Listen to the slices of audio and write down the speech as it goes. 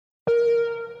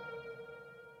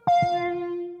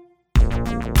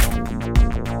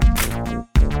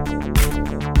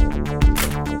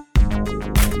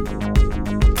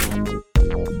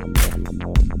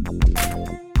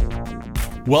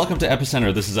Welcome to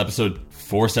Epicenter. This is episode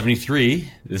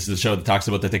 473. This is the show that talks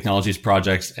about the technologies,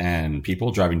 projects, and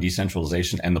people driving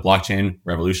decentralization and the blockchain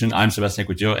revolution. I'm Sebastian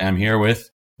Couture, and I'm here with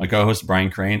my co-host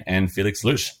Brian Crane and Felix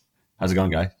Lusch. How's it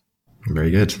going, guy? Very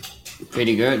good.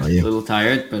 Pretty good. A little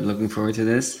tired, but looking forward to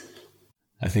this.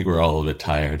 I think we're all a bit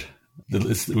tired.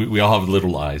 We all have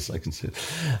little eyes, I can see.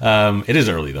 It is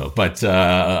early, though. But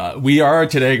we are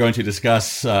today going to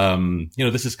discuss,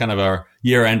 this is kind of our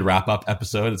year-end wrap-up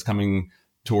episode. It's coming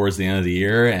towards the end of the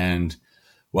year. And,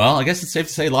 well, I guess it's safe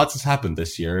to say lots has happened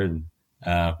this year. And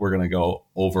we're going to go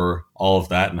over all of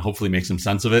that and hopefully make some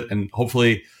sense of it and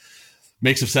hopefully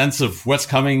make some sense of what's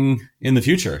coming in the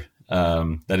future.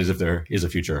 That is, if there is a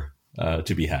future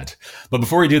to be had. But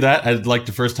before we do that, I'd like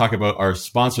to first talk about our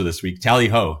sponsor this week,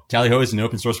 Tallyho. Tallyho is an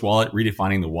open source wallet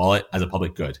redefining the wallet as a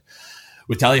public good.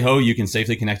 With Tallyho, you can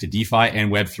safely connect to DeFi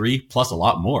and Web3, plus a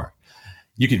lot more.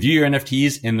 You can view your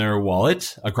NFTs in their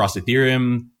wallet across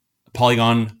Ethereum,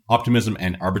 Polygon, Optimism,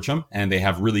 and Arbitrum, and they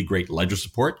have really great ledger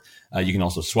support. You can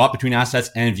also swap between assets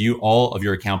and view all of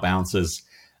your account balances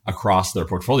across their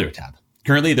portfolio tab.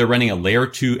 Currently, they're running a Layer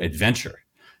 2 adventure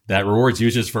that rewards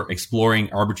users for exploring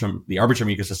the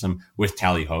Arbitrum ecosystem with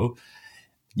Tallyho.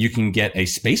 You can get a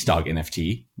Space Dog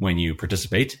NFT when you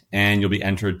participate, and you'll be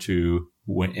entered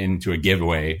into a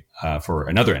giveaway for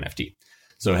another NFT.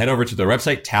 So head over to their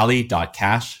website,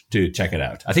 tally.cash, to check it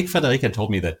out. I think Federica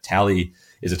told me that Tally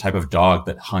is a type of dog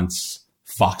that hunts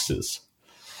foxes,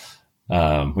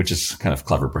 which is kind of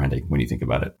clever branding when you think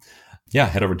about it. Yeah,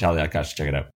 head over to tally.cash to check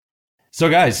it out.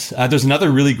 So guys, there's another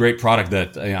really great product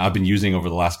that I've been using over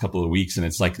the last couple of weeks, and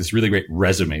it's like this really great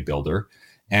resume builder.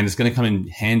 And it's going to come in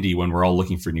handy when we're all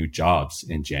looking for new jobs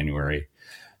in January.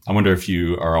 I wonder if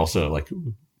you are also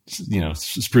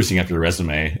sprucing up your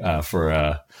resume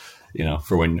for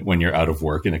when you're out of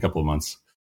work in a couple of months.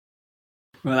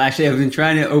 Well, actually, I've been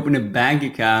trying to open a bank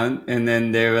account, and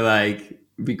then they were like,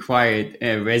 required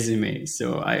a resume.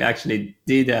 So I actually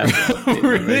did have a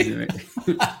resume.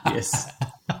 Yes.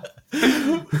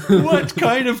 What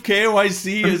kind of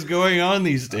KYC is going on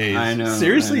these days? I know.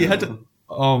 Seriously, you had to.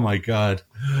 Oh my God.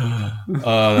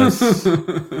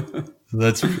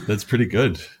 That's pretty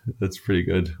good. That's pretty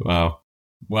good. Wow.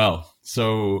 Well,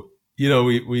 so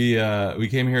we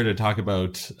came here to talk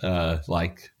about kind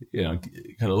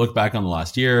of look back on the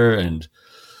last year and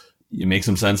you make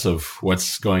some sense of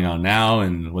what's going on now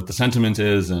and what the sentiment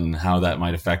is and how that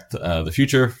might affect the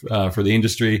future for the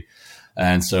industry.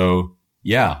 And so,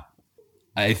 yeah.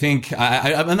 I think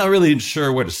I'm not really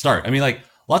sure where to start. I mean, like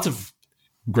lots of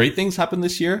great things happened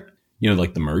this year.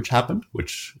 Like the merge happened,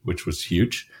 which was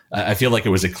huge. I feel like it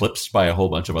was eclipsed by a whole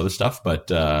bunch of other stuff, but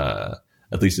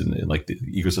at least in like the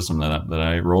ecosystem that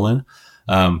I roll in.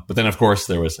 But then, of course,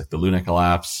 there was like the Luna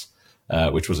collapse,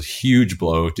 which was a huge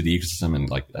blow to the ecosystem and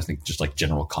like I think just like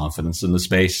general confidence in the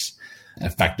space. It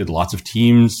affected lots of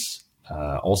teams,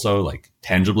 also like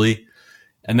tangibly.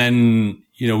 And then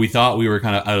we thought we were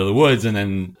kind of out of the woods, and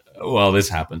then, well, this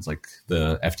happens, like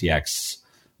the FTX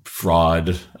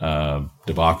fraud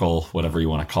debacle, whatever you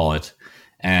want to call it.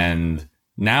 And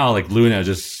now, like Luna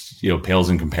just pales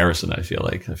in comparison. I feel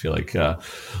like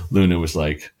Luna was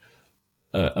like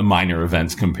a minor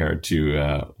event compared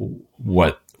to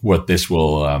what this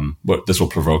will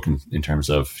provoke in terms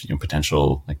of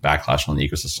potential like backlash on the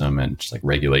ecosystem and just like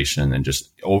regulation and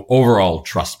just overall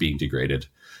trust being degraded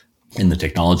in the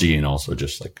technology and also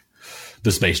just like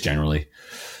the space generally.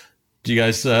 Do you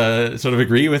guys sort of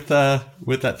agree with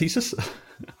that thesis?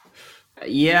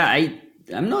 Yeah,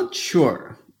 I'm not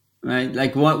sure. Right,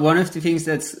 like one of the things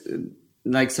that's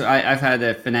like, so I've had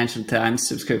a Financial Times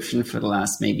subscription for the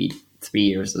last maybe 3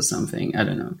 years or something. I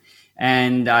don't know,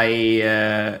 and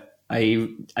I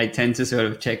tend to sort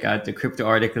of check out the crypto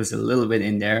articles a little bit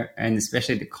in there, and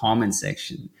especially the comment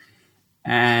section,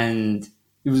 and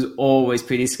it was always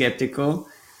pretty skeptical.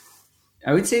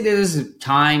 I would say there was a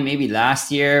time maybe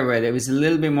last year where there was a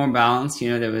little bit more balance.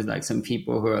 There was like some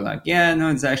people who are like, yeah, no,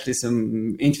 it's actually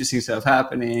some interesting stuff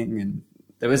happening. And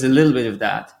there was a little bit of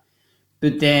that.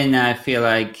 But then I feel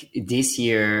like this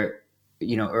year,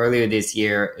 earlier this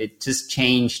year, it just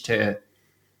changed to,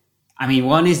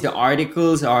 one is the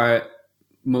articles are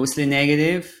mostly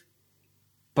negative,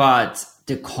 but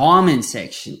the comment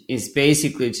section is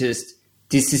basically just,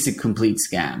 this is a complete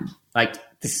scam. Like,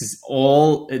 this is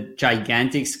all a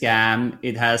gigantic scam.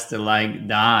 It has to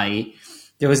die.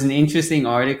 There was an interesting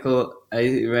article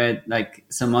I read like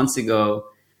some months ago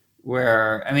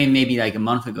where, maybe like a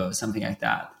month ago, something like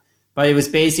that. But it was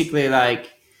basically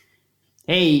like,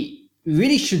 hey, we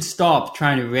really should stop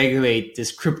trying to regulate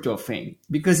this crypto thing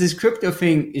because this crypto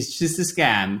thing is just a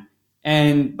scam.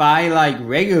 And by like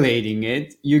regulating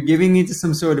it, you're giving it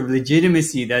some sort of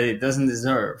legitimacy that it doesn't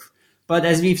deserve. But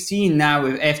as we've seen now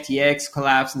with FTX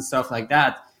collapse and stuff like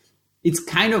that, it's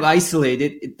kind of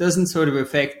isolated. It doesn't sort of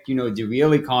affect, the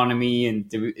real economy and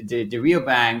the real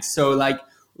banks. So like,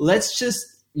 let's just,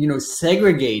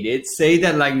 segregate it, say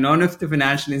that like none of the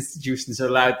financial institutions are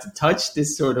allowed to touch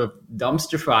this sort of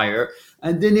dumpster fire,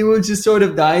 and then it will just sort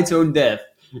of die its own death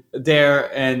there.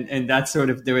 And that's sort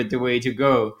of the way to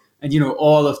go. And,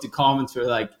 all of the comments were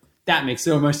like, that makes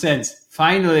so much sense.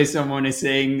 Finally, someone is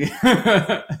saying,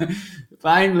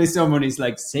 finally, someone is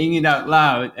like saying it out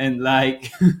loud. And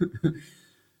like,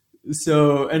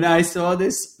 and I saw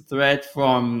this thread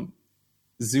from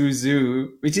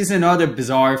Zuzu, which is another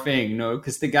bizarre thing,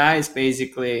 because the guy is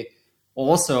basically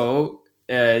also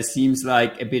seems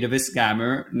like a bit of a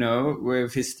scammer,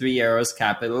 with his Three Arrows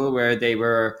Capital, where they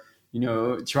were,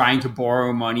 trying to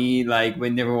borrow money, like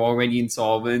when they were already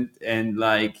insolvent. And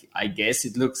like, I guess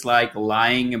it looks like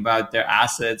lying about their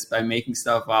assets by making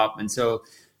stuff up. And so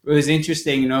it was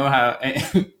interesting, how,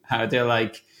 how they're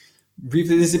like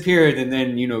briefly disappeared and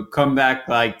then, come back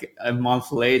like a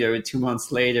month later, 2 months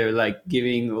later, like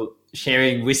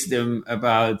sharing wisdom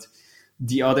about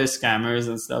the other scammers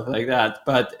and stuff like that.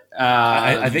 But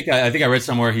I think I read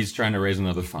somewhere he's trying to raise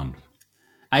another fund.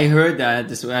 I heard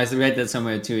that. I read that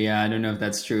somewhere too. Yeah, I don't know if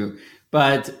that's true.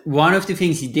 But one of the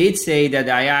things he did say that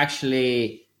I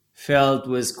actually felt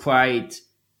was quite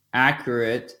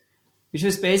accurate, which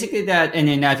was basically that, and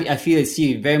then I feel it's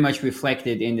very much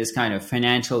reflected in this kind of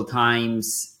Financial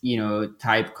Times,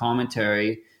 type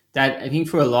commentary, that I think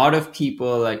for a lot of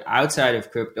people, like outside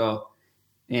of crypto,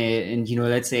 and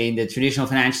let's say in the traditional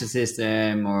financial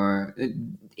system, or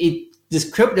this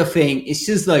crypto thing is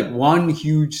just like one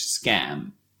huge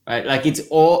scam. Right, like it's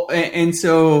all, and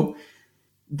so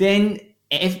then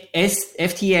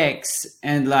FTX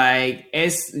and like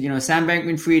Sam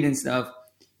Bankman-Fried and stuff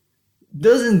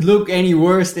doesn't look any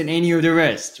worse than any of the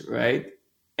rest, right?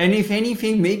 And if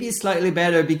anything, maybe it's slightly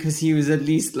better because he was at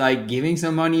least like giving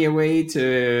some money away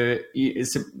to,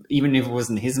 even if it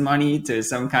wasn't his money, to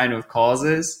some kind of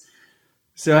causes.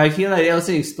 So I feel like it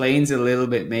also explains a little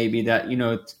bit maybe that,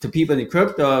 to people in the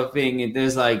crypto thing,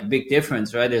 there's like big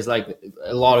difference, right? There's like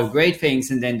a lot of great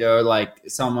things. And then there are like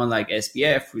someone like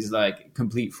SBF who's like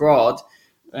complete fraud.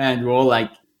 And we're all like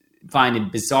find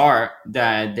it bizarre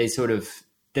that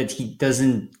that he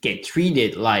doesn't get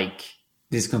treated like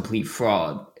this complete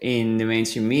fraud in the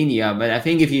mainstream media. But I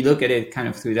think if you look at it kind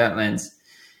of through that lens,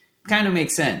 it kind of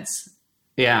makes sense.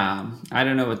 Yeah, I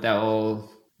don't know what that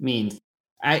all means.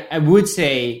 I would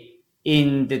say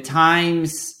in the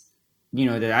times,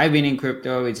 that I've been in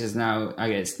crypto, which is now,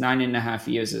 I guess, 9.5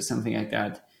 years or something like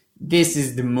that, this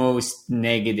is the most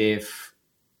negative.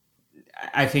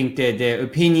 I think that the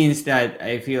opinions that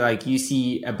I feel like you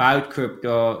see about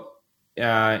crypto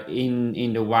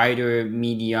in the wider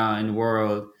media and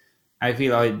world, I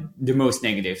feel like the most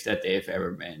negative that they've ever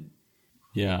been.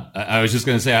 Yeah, I was just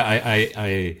going to say,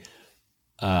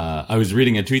 I was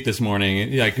reading a tweet this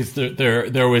morning, because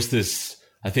there was this,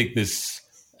 I think this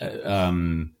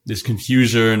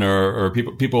confusion, or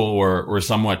people were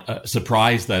somewhat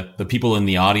surprised that the people in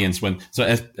the audience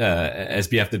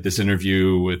SBF did this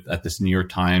interview at this New York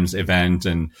Times event,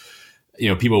 and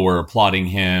people were applauding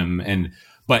him,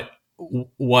 but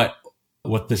what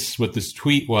this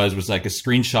tweet was like a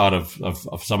screenshot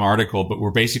of some article, but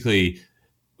were basically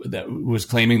that was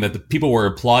claiming that the people were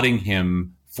applauding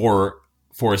him for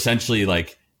essentially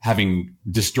like having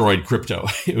destroyed crypto.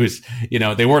 It was,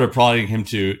 they weren't applauding him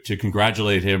to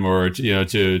congratulate him or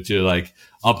to like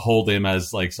uphold him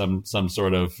as like some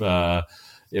sort of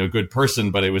good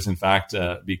person, but it was in fact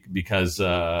because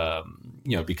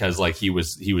like he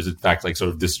was in fact like sort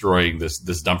of destroying this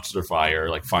dumpster fire,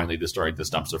 like finally destroying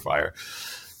this dumpster fire.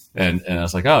 And I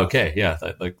was like, oh, okay, yeah,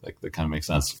 that kind of makes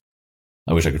sense.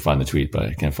 I wish I could find the tweet, but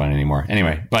I can't find it anymore.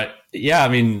 Anyway, but yeah, I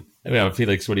mean,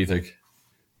 Felix, what do you think?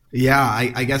 Yeah,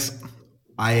 I guess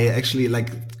I actually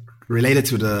related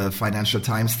to the Financial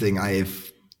Times thing.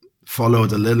 I've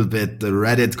followed a little bit the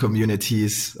Reddit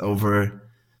communities over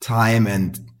time,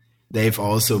 and they've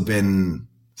also been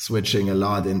switching a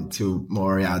lot into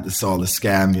more, this is all a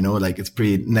scam, it's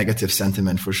pretty negative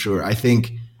sentiment for sure. I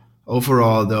think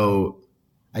overall though,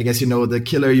 I guess, the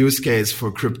killer use case for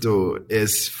crypto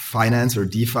is finance or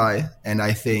DeFi. And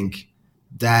I think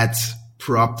that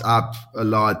propped up a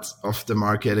lot of the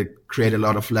market. It created a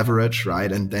lot of leverage,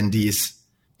 right? And then these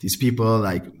people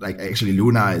like actually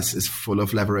Luna is full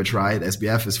of leverage, right?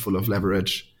 SBF is full of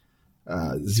leverage.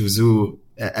 Zuzu,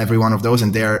 every one of those,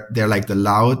 and they're like the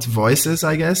loud voices,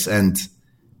 I guess. And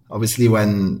obviously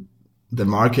when the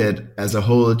market as a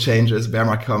whole changes, bear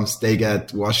market comes, they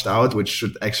get washed out, which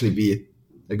should actually be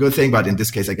a good thing. But in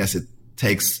this case, I guess it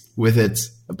takes with it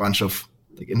a bunch of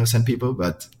like innocent people.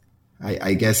 But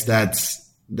I guess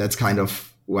that's kind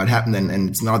of what happened. And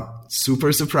it's not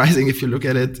super surprising if you look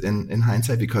at it in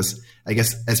hindsight, because I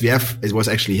guess SBF, it was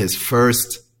actually his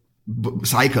first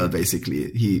cycle,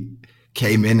 basically. He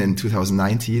came in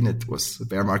 2019. It was a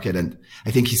bear market. And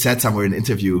I think he said somewhere in an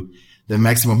interview, the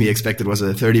maximum he expected was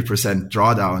a 30%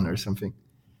 drawdown or something,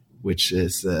 which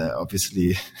is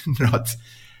obviously not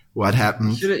what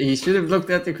happened. He should have looked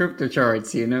at the crypto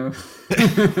charts, you know?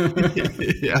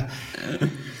 Yeah.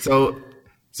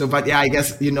 But yeah, I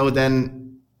guess,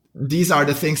 then these are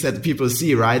the things that people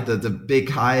see, right? The big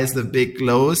highs, the big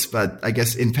lows. But I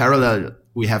guess in parallel,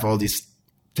 we have all this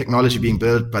technology being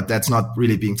built, but that's not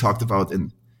really being talked about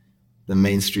in the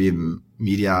mainstream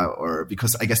media, or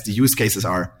because I guess the use cases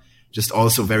are just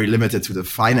also very limited to the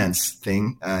finance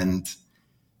thing. And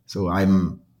so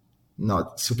I'm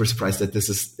not super surprised that this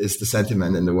is the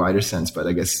sentiment in the wider sense. But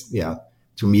I guess, yeah,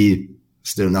 to me,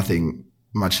 still nothing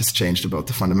much has changed about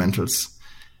the fundamentals.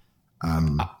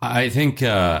 I think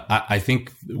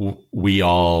we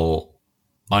all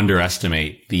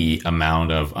underestimate the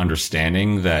amount of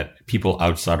understanding that people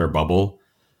outside our bubble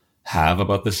have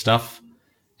about this stuff.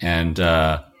 And,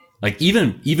 like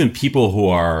even people who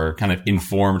are kind of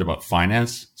informed about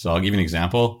finance. So I'll give you an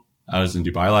example. I was in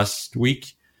Dubai last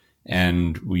week,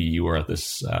 and we were at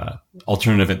this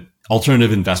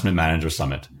alternative investment manager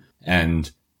summit. And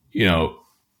a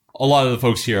lot of the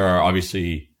folks here are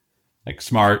obviously like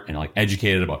smart and like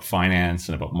educated about finance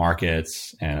and about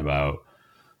markets and about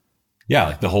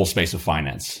like the whole space of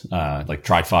finance, like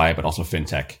TradFi, but also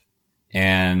fintech.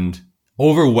 And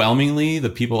overwhelmingly,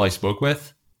 the people I spoke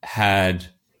with had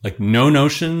like no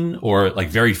notion or like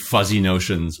very fuzzy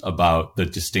notions about the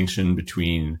distinction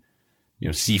between,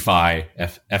 CeFi,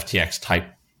 FTX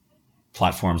type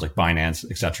platforms like Binance,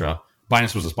 etc.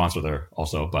 Binance was a sponsor there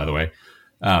also, by the way.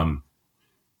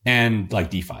 And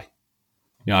like DeFi.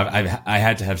 I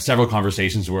had to have several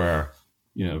conversations where,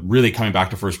 really coming back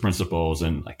to first principles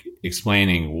and like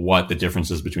explaining what the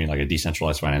difference is between like a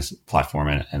decentralized finance platform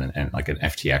and like an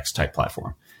FTX type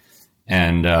platform.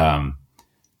 And,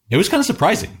 it was kind of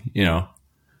surprising,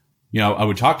 I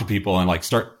would talk to people and like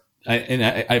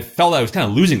I felt I was kind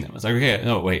of losing them. I was like, okay,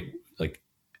 no, wait, like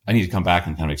I need to come back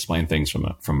and kind of explain things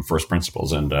from first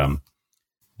principles.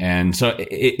 And so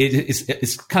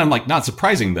it's kind of like not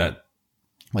surprising that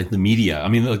like the media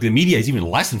is even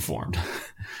less informed.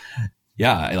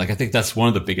 Yeah. Like I think that's one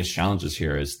of the biggest challenges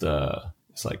here is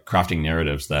it's like crafting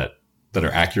narratives that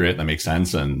are accurate, that make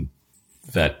sense, and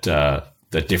that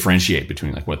differentiate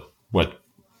between like what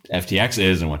FTX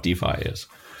is and what DeFi is.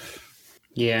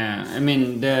 Yeah, I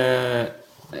mean,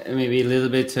 maybe a little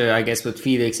bit to, I guess, what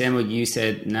Felix and what you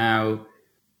said now.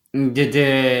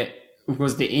 The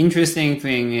interesting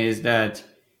thing is that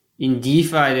in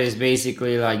DeFi, there's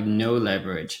basically like no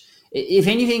leverage. If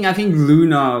anything, I think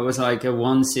Luna was like a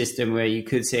one system where you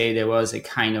could say there was a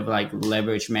kind of like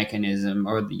leverage mechanism,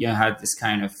 or you had this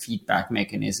kind of feedback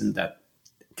mechanism that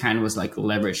kind of was like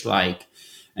leverage-like.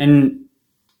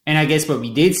 And I guess what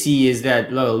we did see is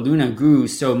that Luna grew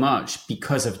so much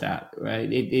because of that, right?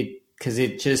 Because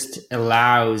it just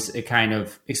allows a kind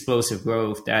of explosive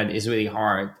growth that is really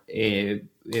hard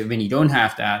when you don't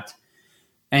have that.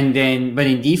 And then, but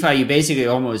in DeFi, you basically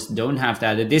almost don't have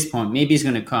that at this point. Maybe it's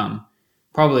going to come.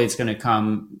 Probably it's going to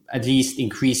come, at least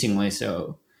increasingly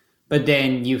so. But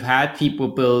then you've had people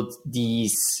build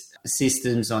these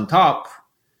systems on top,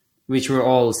 which were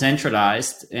all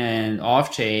centralized and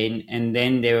off-chain. And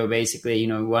then they were basically,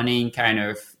 running kind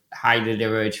of highly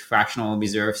leveraged fractional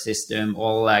reserve system,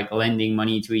 all like lending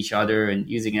money to each other and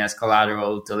using it as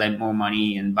collateral to lend more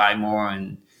money and buy more.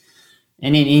 And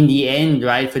then in the end,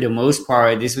 right, for the most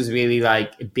part, this was really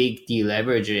like a big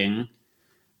deleveraging.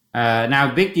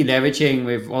 Now, big deleveraging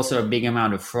with also a big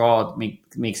amount of fraud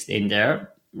mixed in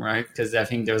there, right? Because I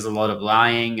think there was a lot of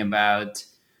lying about,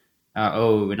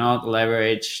 we're not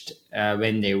leveraged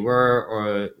when they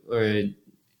were, or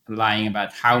lying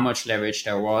about how much leverage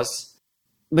there was.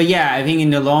 But yeah, I think in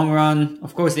the long run,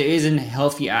 of course, there is a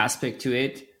healthy aspect to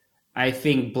it. I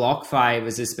think BlockFi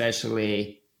was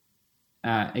especially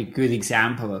a good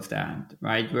example of that,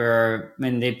 right? Where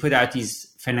when they put out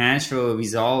these financial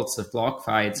results of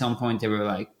BlockFi, at some point they were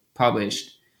like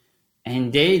published,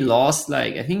 and they lost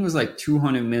like, I think it was like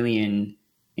 200 million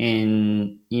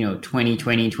in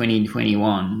 2020,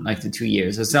 2021, like the 2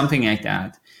 years or something like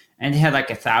that. And they had like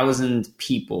 1,000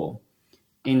 people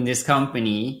in this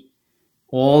company,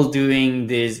 all doing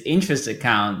this interest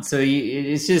account. So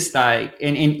it's just like,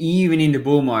 and even in the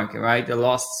bull market, right, they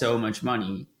lost so much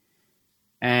money.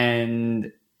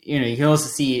 And, you know, you can also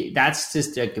see that's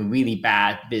just like a really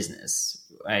bad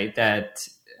business, right? That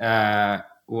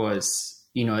was,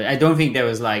 you know, I don't think there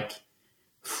was like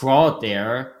fraud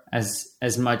there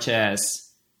as much as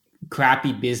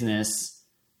crappy business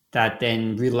that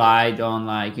then relied on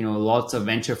like, you know, lots of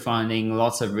venture funding,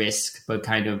 lots of risk, but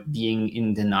kind of being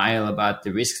in denial about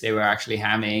the risks they were actually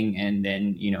having. And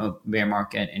then, you know, bear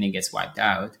market and it gets wiped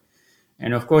out.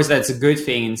 And of course, that's a good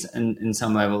thing in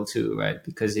some level too, right?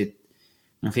 Because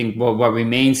I think what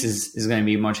remains is going to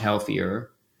be much healthier,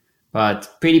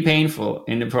 but pretty painful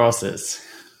in the process.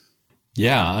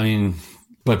 Yeah, I mean,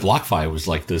 but BlockFi was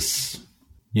like this,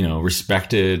 you know,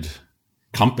 respected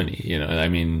company, you know, I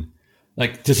mean,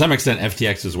 like to some extent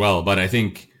FTX as well, but I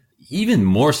think even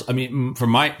more, I mean, from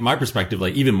my perspective,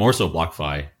 like even more so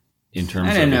BlockFi in terms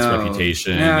of its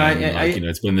reputation. No, and you know,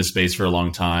 it's been in this space for a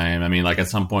long time. I mean, like at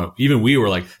some point, even we were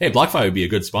like, hey, BlockFi would be a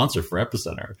good sponsor for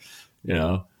Epicenter, you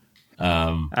know?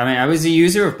 I mean, I was a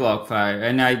user of BlockFi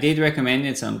and I did recommend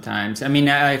it sometimes. I mean,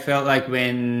 I felt like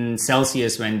when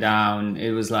Celsius went down,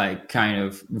 it was like kind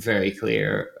of very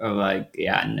clear of like,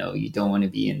 yeah, no, you don't want to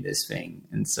be in this thing.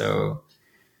 And so,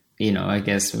 you know, I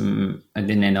guess I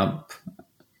didn't end up,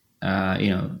 you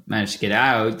know, managed to get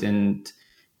out. And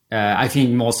I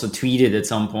think also tweeted at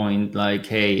some point, like,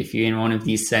 hey, if you're in one of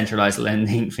these centralized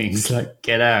lending things, like,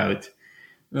 get out.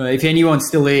 If anyone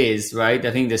still is, right? I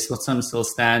think there's some still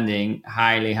standing.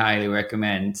 Highly, highly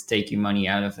recommend taking money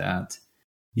out of that.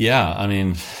 Yeah. I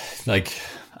mean, like,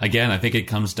 again, I think it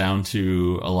comes down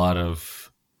to a lot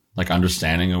of like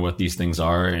understanding of what these things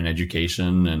are in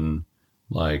education and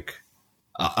like,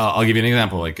 I'll give you an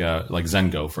example, like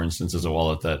Zengo, for instance, is a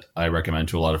wallet that I recommend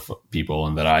to a lot of people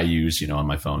and that I use, you know, on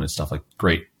my phone and stuff. Like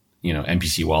great, you know,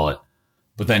 MPC wallet.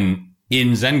 But then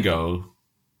in Zengo,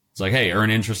 it's like, hey,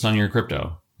 earn interest on your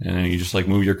crypto, and then you just like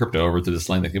move your crypto over to this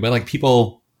line thing. But like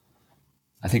people,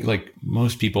 I think like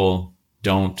most people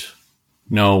don't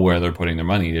know where they're putting their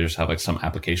money. They just have like some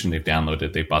application they've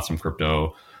downloaded, they bought some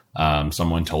crypto,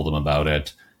 someone told them about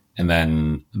it, and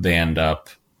then they end up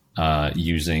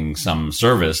using some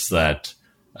service that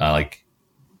like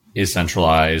is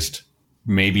centralized,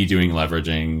 maybe doing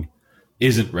leveraging,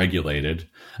 isn't regulated.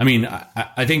 I mean,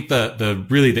 I think the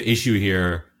really the issue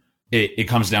here, it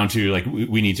comes down to like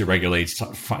we need to regulate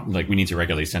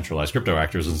centralized crypto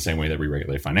actors in the same way that we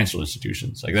regulate financial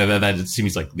institutions. Like that it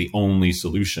seems like the only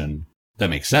solution that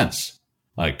makes sense.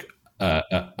 Like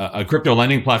a crypto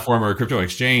lending platform or a crypto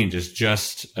exchange is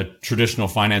just a traditional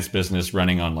finance business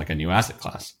running on like a new asset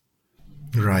class.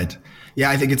 Right. Yeah,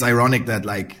 I think it's ironic that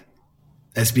like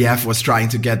SBF was trying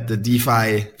to get the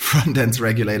DeFi front ends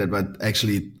regulated, but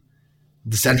actually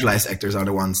the centralized actors are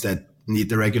the ones that need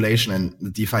the regulation, and the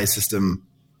DeFi system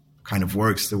kind of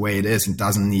works the way it is and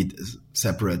doesn't need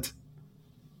separate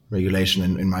regulation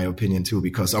in my opinion too,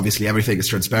 because obviously everything is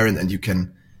transparent and you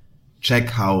can check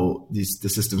how the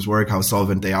systems work, how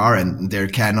solvent they are, and there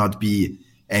cannot be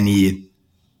any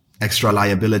extra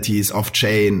liabilities off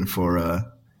chain for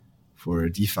a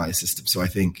DeFi system. So I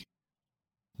think,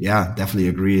 yeah, definitely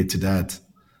agree to that.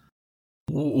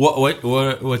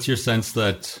 What's your sense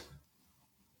that,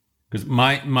 because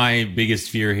my biggest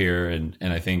fear here, and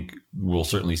I think we'll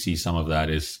certainly see some of that,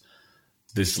 is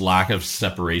this lack of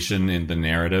separation in the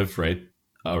narrative, right,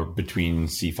 between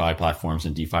CeFi platforms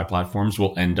and DeFi platforms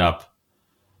will end up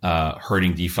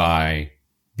hurting DeFi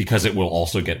because it will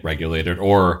also get regulated,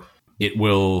 or it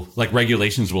will, like,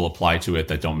 regulations will apply to it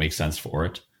that don't make sense for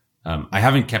it. I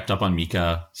haven't kept up on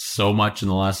Mika so much in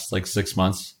the last like 6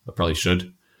 months. I probably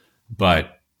should,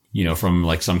 but you know, from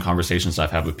like some conversations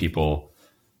I've had with people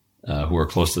who are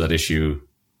close to that issue,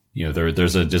 you know,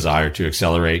 there's a desire to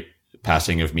accelerate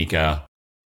passing of Mika,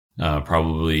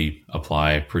 probably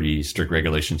apply pretty strict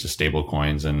regulations to stable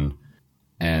coins, and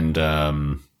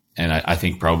I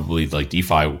think probably like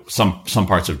DeFi, some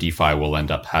parts of DeFi will end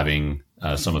up having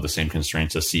some of the same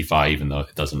constraints as CeFi, even though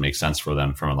it doesn't make sense for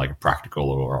them from like a practical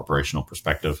or operational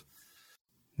perspective.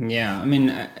 Yeah, I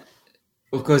mean,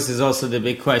 of course, there's also the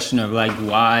big question of like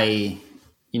why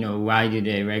do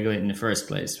they regulate in the first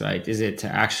place, right? Is it to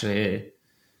actually,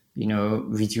 you know,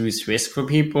 reduce risk for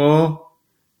people?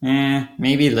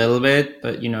 Maybe a little bit,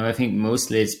 but you know, I think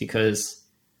mostly it's because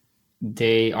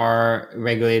they are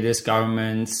regulators,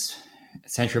 governments,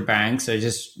 central banks are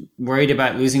just worried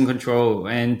about losing control,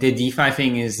 and the DeFi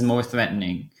thing is more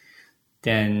threatening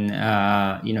than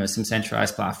you know, some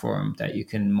centralized platform that you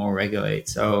can more regulate.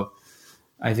 So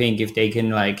I think if they can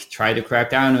like try to crack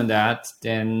down on that,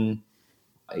 then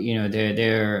you know,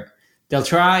 the they'll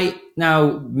try.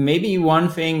 Now, maybe one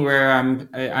thing where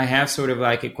I have sort of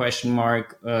like a question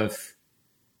mark of,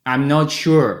 I'm not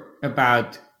sure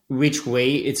about which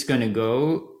way it's going to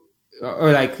go,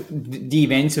 or like the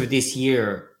events of this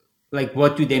year, like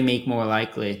what do they make more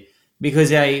likely?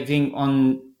 Because I think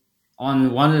on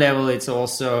one level, it's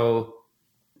also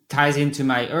ties into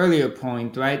my earlier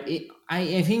point, right?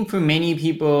 I think for many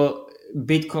people,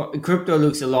 crypto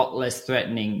looks a lot less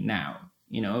threatening now,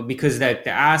 because like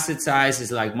the asset size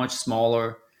is like much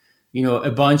smaller.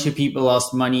 A bunch of people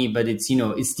lost money, but it's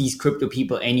these crypto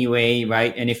people anyway,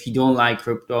 right? And if you don't like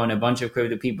crypto and a bunch of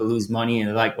crypto people lose money and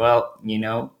they're like, well,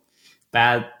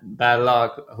 bad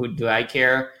luck. Who do I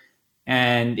care?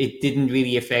 And it didn't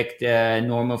really affect the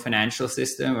normal financial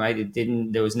system, right?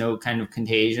 There was no kind of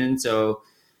contagion. So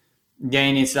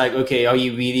then it's like, okay, are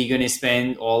you really going to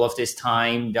spend all of this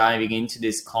time diving into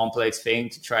this complex thing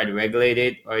to try to regulate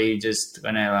it? Or are you just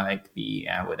going to like be,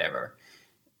 whatever?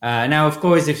 Now, of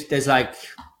course, if there's like,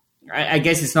 I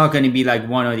guess it's not going to be like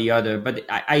one or the other, but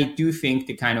I do think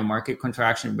the kind of market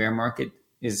contraction, bear market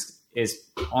is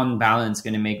on balance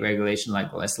going to make regulation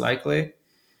like less likely.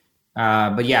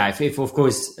 But yeah, if of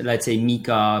course, let's say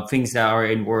MiCA, things that are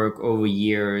in work over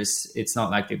years, it's not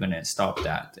like they're going to stop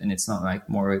that. And it's not like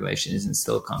more regulation isn't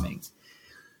still coming.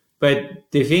 But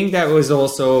the thing that was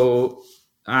also,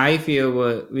 I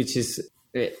feel, which is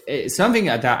something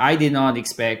that I did not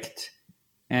expect,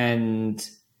 and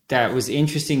that was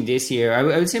interesting this year. I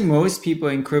would say most people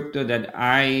in crypto that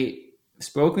I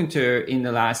spoken to in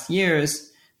the last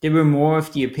years, they were more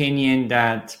of the opinion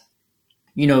that,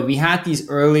 we had these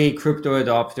early crypto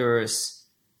adopters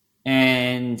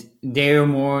and they're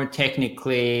more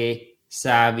technically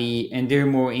savvy and they're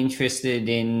more interested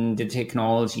in the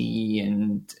technology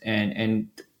and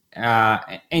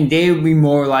they'll be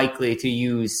more likely to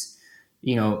use,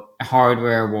 a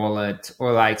hardware wallet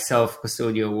or like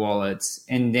self-custodial wallets.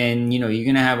 And then, you're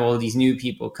going to have all these new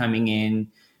people coming in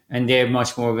and they're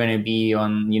much more going to be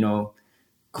on,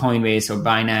 Coinbase or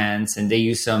Binance, and they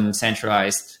use some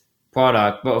centralized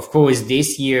product. But of course,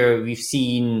 this year we have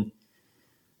seen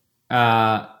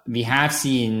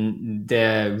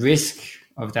the risk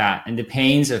of that and the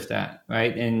pains of that,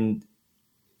 right? And,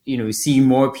 we see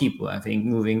more people, I think,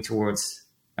 moving towards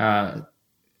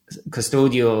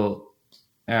custodial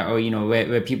or,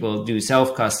 where people do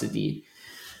self-custody.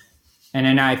 And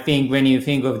then I think when you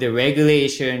think of the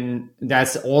regulation,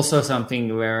 that's also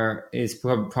something where it's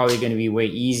probably going to be way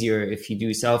easier. If you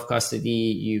do self-custody,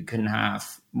 you can have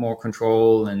more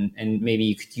control and maybe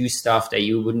you could use stuff that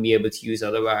you wouldn't be able to use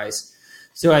otherwise.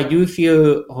 So I do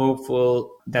feel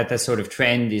hopeful that that sort of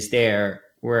trend is there,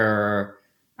 where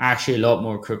actually a lot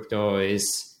more crypto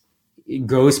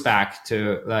goes back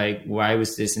to like, why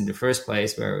was this in the first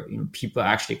place, where people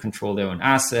actually control their own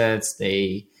assets,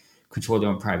 they control their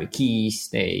own private keys,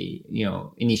 they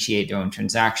initiate their own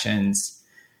transactions,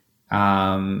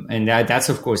 and that's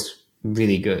of course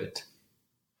really good.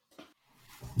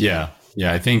 Yeah,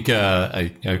 I think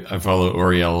I follow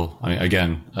Oriel. I mean,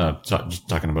 again, just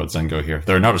talking about Zengo here.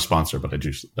 They're not a sponsor, but I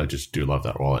just do love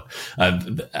that wallet.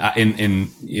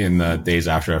 In the days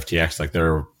after FTX, like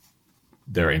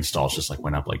their installs just like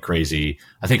went up like crazy.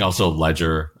 I think also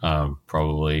Ledger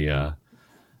probably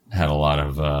had a lot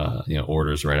of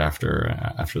orders right after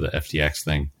the FTX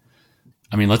thing.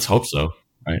 I mean, let's hope so,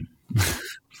 right?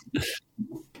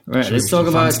 Right. Let's talk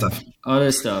about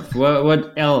other stuff.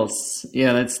 What else?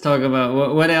 Yeah, let's talk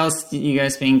about what else do you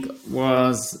guys think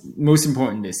was most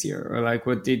important this year, or like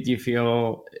what did you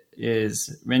feel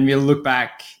is, when we look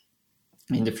back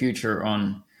in the future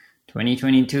on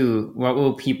 2022, what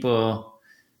will people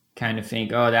kind of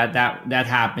think, oh, that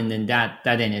happened and that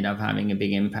ended up having a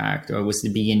big impact, or was the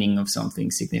beginning of something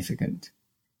significant?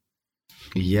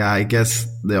 Yeah, I guess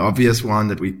the obvious one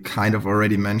that we kind of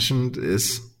already mentioned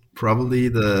is probably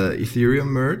the Ethereum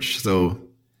merge. So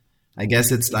I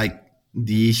guess it's like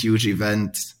the huge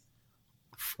event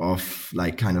of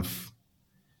like kind of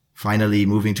finally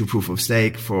moving to proof of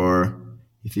stake for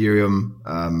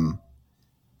Ethereum.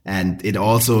 And it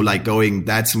also like going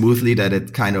that smoothly that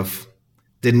it kind of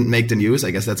didn't make the news.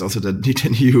 I guess that's also the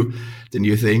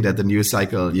new thing, that the news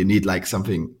cycle, you need like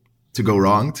something to go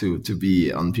wrong to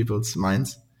be on people's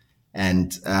minds.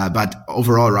 And, but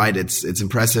overall, right, it's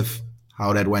impressive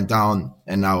how that went down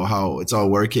and now how it's all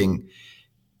working,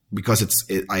 because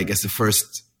I guess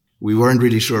we weren't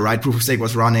really sure, right? Proof of stake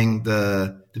was running,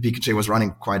 the PKJ was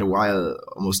running quite a while,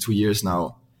 almost 2 years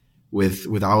now,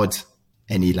 without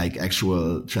any like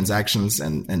actual transactions,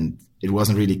 and it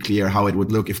wasn't really clear how it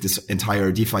would look if this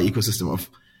entire DeFi ecosystem of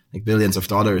like billions of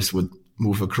dollars would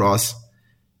move across.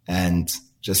 And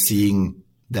just seeing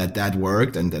that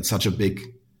worked and that such a big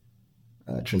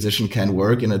transition can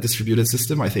work in a distributed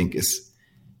system, I think is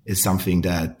something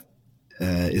that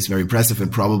is very impressive,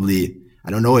 and probably, I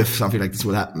don't know if something like this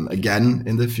will happen again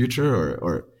in the future,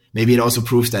 or maybe it also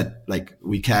proves that like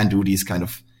we can do these kind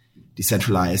of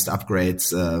decentralized upgrades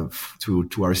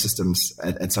to our systems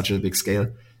at such a big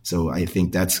scale. So I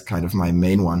think that's kind of my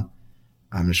main one.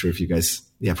 I'm not sure if you guys,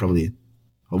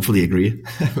 hopefully agree,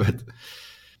 but.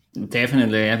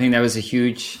 Definitely. I think that was a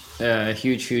huge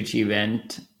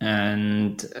event.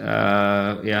 And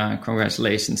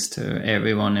congratulations to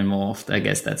everyone involved. I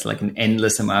guess that's like an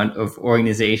endless amount of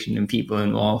organization and people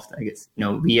involved. I guess,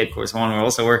 we at Course One were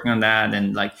also working on that.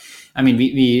 And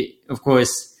we of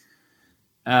course,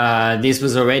 this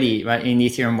was already right in the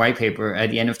Ethereum white paper at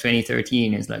the end of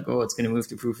 2013. It's like, it's going to move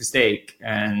to proof of stake.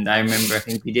 And I remember, I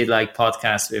think we did like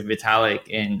podcasts with Vitalik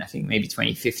in, I think maybe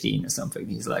 2015 or something.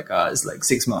 He's like, it's like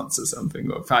 6 months or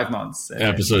something, or 5 months.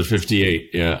 Episode 58.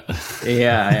 Yeah.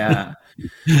 Yeah.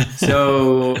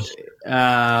 So,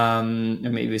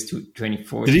 maybe it was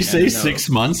 2014. Did he say 6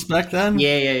 months back then?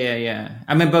 Yeah.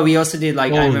 I mean, but we also did I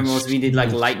remember also we did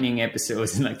like Lightning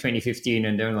episodes in like 2015,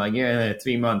 and they were like,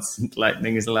 3 months,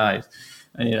 Lightning is live.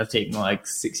 And it ended up taking like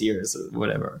 6 years or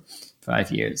whatever,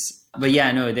 5 years. But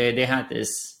they had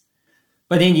this.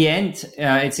 But in the end,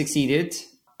 it succeeded.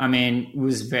 I mean, it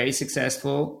was very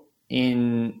successful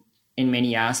in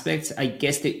many aspects. I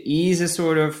guess there is a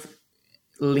sort of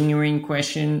lingering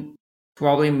question,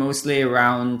 probably mostly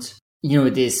around,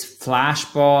 this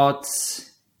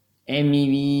flashbots,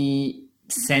 MEV,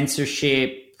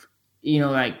 censorship,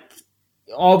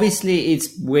 obviously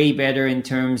it's way better in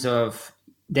terms of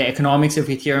the economics of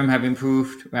Ethereum have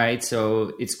improved, right?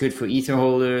 So it's good for Ether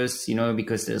holders,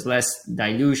 because there's less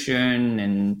dilution,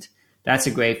 and that's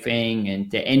a great thing.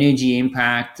 And the energy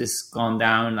impact has gone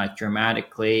down like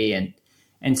dramatically,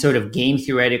 and sort of game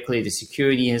theoretically, the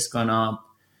security has gone up.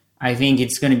 I think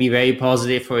it's going to be very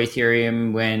positive for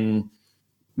Ethereum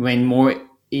when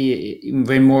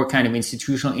more kind of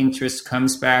institutional interest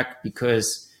comes back,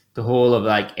 because the whole of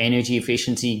like energy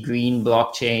efficiency, green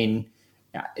blockchain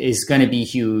is going to be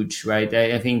huge, right?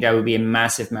 I think that would be a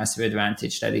massive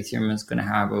advantage that Ethereum is going to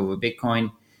have over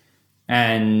Bitcoin.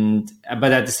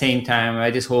 But at the same time,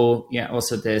 right, this whole,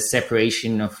 also the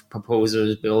separation of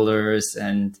proposers, builders,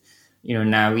 and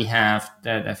now we have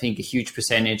that. I think a huge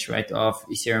percentage, right, of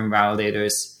Ethereum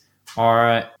validators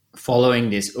are following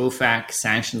this OFAC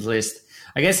sanctions list.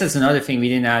 I guess that's another thing we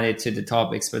didn't add it to the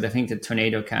topics, but I think the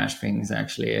Tornado Cash thing is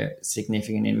actually a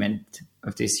significant event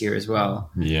of this year as well.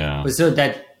 Yeah. But so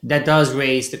that does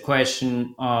raise the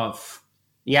question of,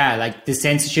 like the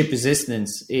censorship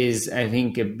resistance is, I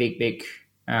think, a big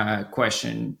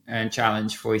question and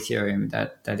challenge for Ethereum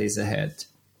that is ahead.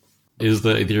 Is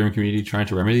the Ethereum community trying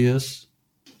to remedy this?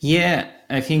 Yeah,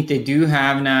 I think they do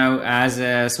have now as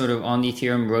a sort of on the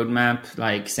Ethereum roadmap,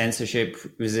 like censorship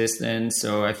resistance.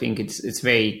 So I think it's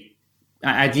very,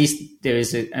 at least there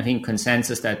is I think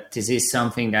consensus that this is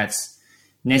something that's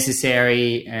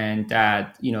necessary and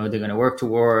that, they're going to work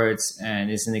towards,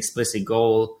 and it's an explicit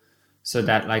goal, so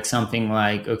that like something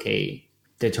like, okay,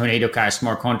 the Tornado Cash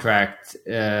smart contract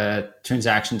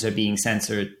transactions are being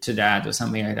censored to that, or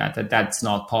something like that's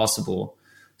not possible.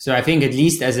 So I think at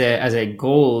least as a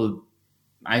goal,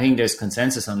 I think there's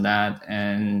consensus on that,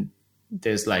 and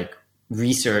there's like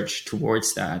research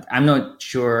towards that. I'm not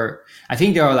sure. I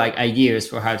think there are like ideas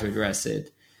for how to address it.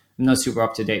 I'm not super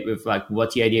up to date with like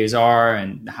what the ideas are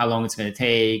and how long it's going to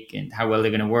take and how well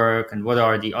they're going to work and what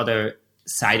are the other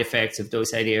side effects of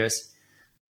those ideas.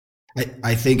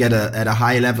 I think at a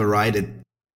high level, right?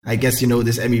 I guess,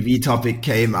 this MEV topic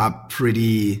came up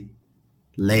pretty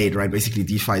late, right? Basically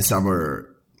DeFi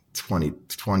summer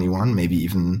 2021, maybe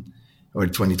even, or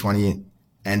 2020.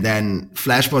 And then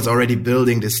Flashbot's already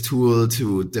building this tool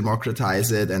to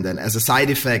democratize it. And then as a side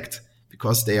effect,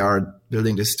 because they are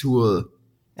building this tool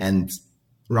and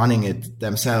running it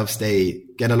themselves, they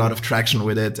get a lot of traction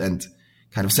with it and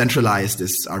kind of centralize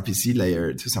this RPC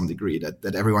layer to some degree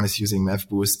that everyone is using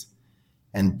MEV-Boost.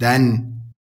 And then,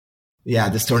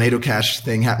 this Tornado Cash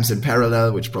thing happens in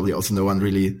parallel, which probably also no one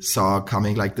really saw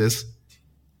coming like this.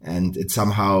 And it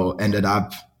somehow ended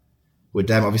up with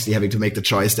them obviously having to make the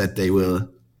choice that they will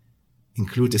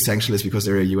include the sanction list because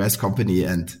they're a US company.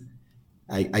 And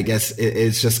I guess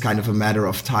it's just kind of a matter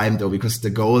of time, though, because the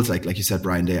goals, like you said,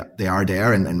 Brian, they are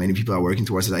there, and many people are working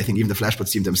towards it. I think even the Flashbot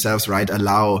team themselves, right,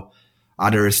 allow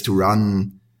others to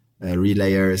run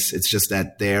relayers. It's just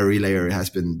that their relayer has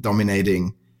been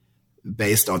dominating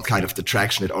based on kind of the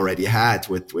traction it already had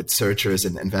with searchers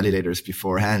and validators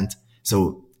beforehand.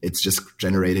 So it's just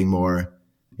generating more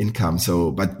income.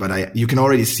 So, but you can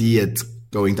already see it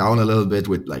going down a little bit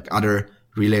with like other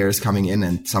relayers coming in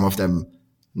and some of them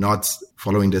not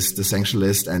following the sanction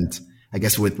list. And I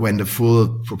guess when the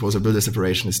full proposer builder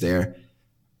separation is there,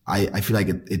 I feel like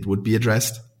it would be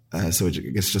addressed. So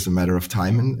it's just a matter of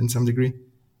time in some degree.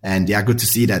 And yeah, good to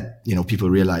see that, people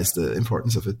realize the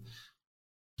importance of it.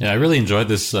 Yeah, I really enjoyed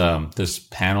this this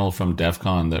panel from DEF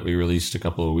CON that we released a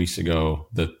couple of weeks ago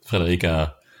that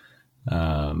Frederica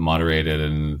moderated,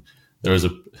 and there was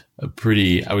a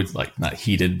pretty, I would like not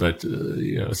heated, but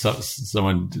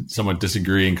somewhat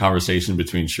disagreeing conversation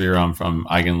between Sriram from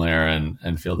Eigenlayer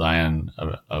and Phil Dayan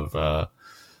of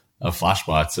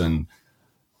Flashbots, and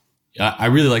I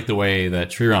really like the way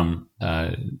that Sriram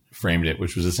framed it,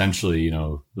 which was essentially,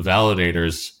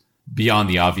 validators beyond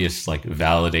the obvious, like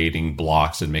validating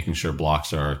blocks and making sure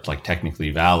blocks are like technically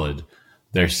valid.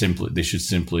 They should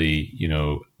simply,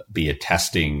 be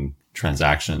attesting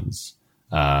transactions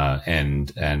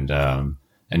and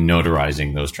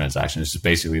notarizing those transactions. So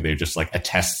basically, they're just like a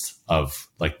test of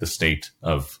like the state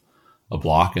of a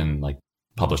block and like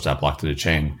publish that block to the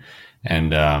chain.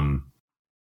 And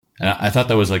I thought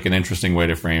that was like an interesting way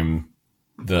to frame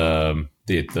the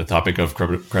topic of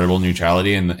credible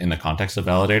neutrality in the context of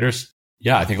validators.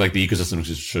 Yeah, I think like the ecosystem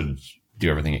should do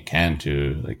everything it can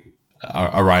to like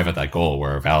arrive at that goal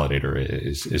where a validator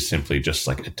is simply just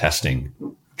like attesting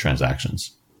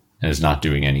transactions and is not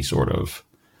doing any sort of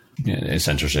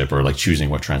censorship or like choosing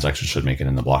what transactions should make it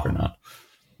in the block or not.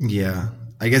 Yeah,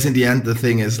 I guess in the end the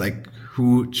thing is like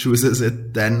who chooses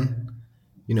it then.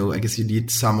 I guess you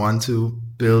need someone to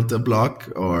build a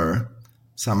block or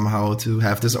somehow to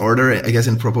have this order. I guess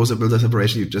in proposer builder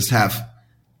separation, you just have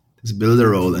this builder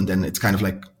role and then it's kind of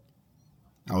like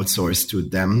outsourced to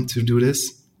them to do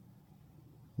this,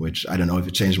 which I don't know if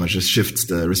it changed much, just shifts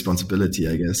the responsibility,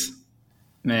 I guess.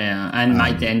 Yeah, and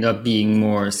might end up being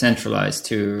more centralized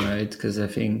too, right? Because I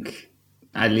think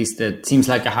at least it seems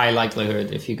like a high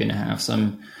likelihood if you're going to have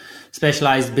some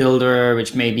specialized builder,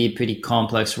 which may be a pretty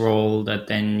complex role, that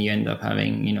then you end up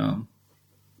having,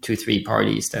 2-3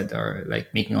 parties that are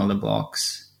like making all the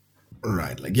blocks.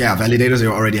 Right. Like, yeah, validators,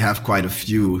 you already have quite a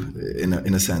few in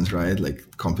a sense, right?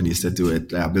 Like companies that do it.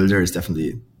 Builder is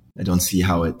definitely, I don't see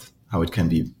how it can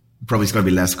be. Probably it's going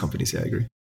to be less companies. Yeah, I agree.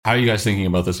 How are you guys thinking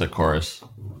about this at Chorus?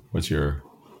 What's your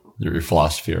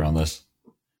philosophy around this?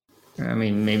 I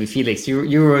mean, maybe Felix,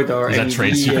 you wrote our Is that MEV,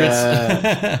 trade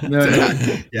secrets? No.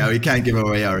 Yeah, we can't give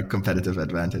away our competitive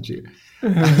advantage here.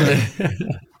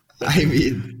 I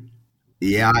mean,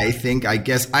 yeah, I think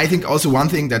also one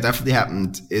thing that definitely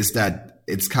happened is that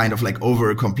it's kind of like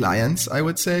over compliance, I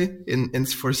would say, in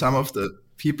for some of the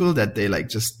people that they like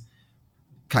just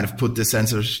kind of put the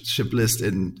censorship list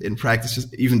in practice,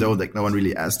 just, even though like no one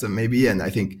really asked them maybe. And I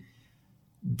think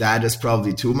that is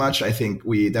probably too much. I think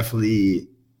we definitely,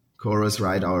 Chorus,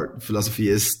 right? Our philosophy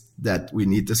is that we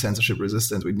need the censorship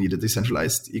resistant, we need a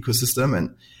decentralized ecosystem.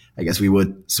 And I guess we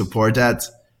would support that.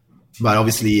 But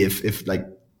obviously if like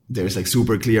there's like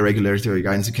super clear regulatory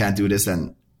guidance, you can't do this,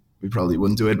 then we probably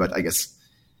wouldn't do it. But I guess,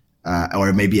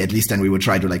 or maybe at least then we would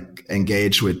try to like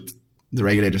engage with the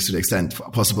regulators to the extent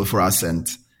possible for us and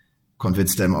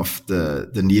convince them of the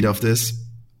need of this.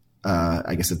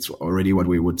 I guess it's already what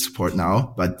we would support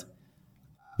now. But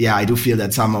yeah, I do feel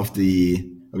that some of the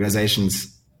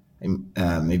organizations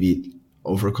maybe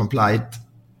over-complied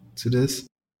to this.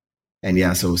 And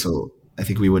yeah, so I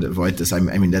think we would avoid this. I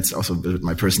mean, that's also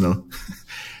my personal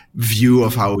view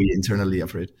of how we internally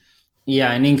operate.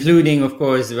 Yeah, and including, of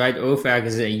course, right, OFAC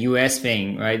is a US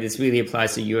thing, right? This really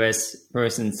applies to US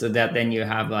persons, so that then you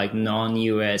have like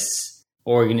non-US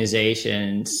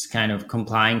organizations kind of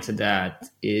complying to that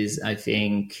is, I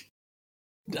think...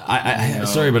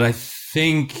 Sorry, but I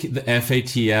think the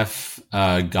FATF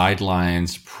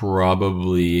guidelines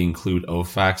probably include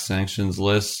OFAC sanctions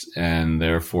lists, and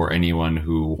therefore anyone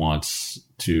who wants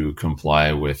to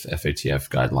comply with FATF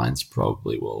guidelines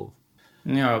probably will.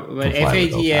 No, but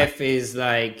FATF is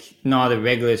like not a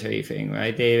regulatory thing,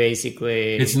 right? They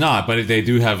basically... It's not, but they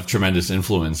do have tremendous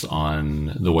influence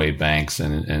on the way banks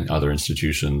and other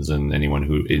institutions and anyone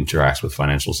who interacts with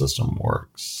financial system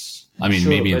works. I mean, sure,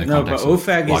 maybe in the context of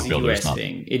OFAC block is a builder, US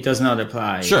thing. It does not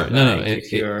apply. Sure, no,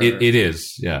 it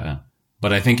is, yeah.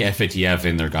 But I think FATF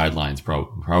in their guidelines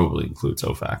probably includes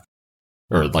OFAC,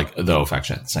 or like the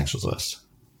OFAC sanctions list.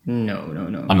 No.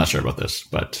 I'm not sure about this,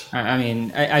 but I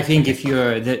mean, I think if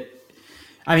you're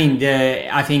I think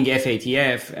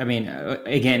FATF. I mean,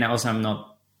 again, also I'm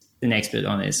not an expert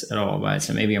on this at all, right?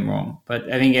 So maybe I'm wrong,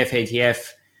 but I think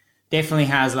FATF definitely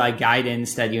has like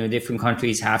guidance that, different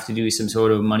countries have to do some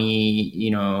sort of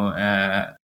money,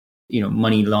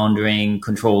 money laundering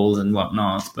controls and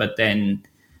whatnot. But then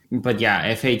but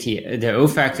yeah, FAT, the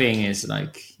OFAC thing is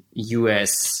like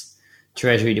US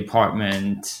Treasury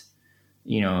Department,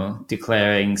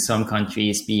 declaring some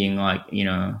countries being like,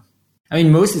 I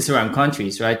mean, mostly it's around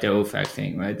countries, right? The OFAC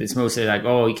thing, right? It's mostly like,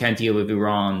 oh, you can't deal with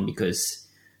Iran because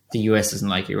the US doesn't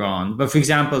like Iran. But for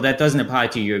example, that doesn't apply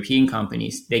to European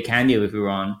companies. They can deal with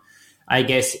Iran. I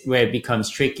guess where it becomes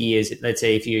tricky is, let's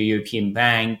say if you're a European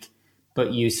bank,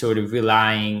 but you sort of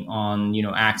relying on,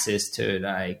 access to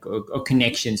like, or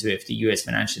connections with the US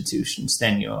financial institutions,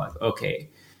 then you're like, okay,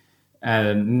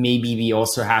 maybe we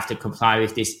also have to comply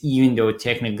with this, even though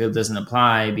technically doesn't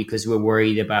apply, because we're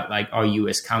worried about like our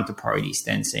US counterparties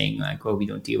then saying like, oh, we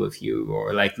don't deal with you,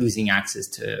 or like losing access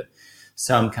to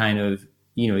some kind of,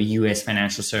 US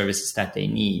financial services that they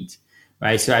need.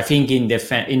 Right. So I think in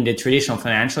the traditional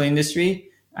financial industry,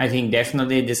 I think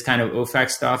definitely this kind of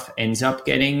OFAC stuff ends up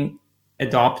getting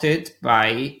adopted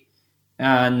by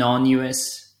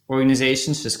non-US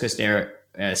organizations just because they're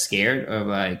scared of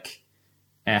like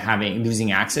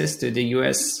losing access to the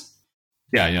US.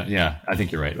 Yeah. I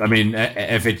think you're right. I mean,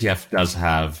 FATF does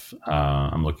have,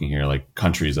 I'm looking here, like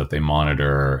countries that they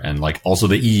monitor, and like also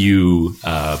the EU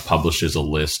publishes a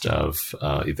list of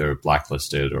either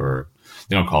blacklisted, or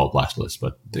they don't call it blacklist,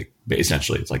 but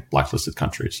essentially it's like blacklisted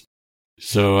countries.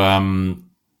 So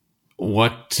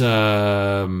with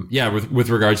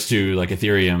regards to like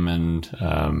Ethereum, and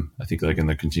I think like in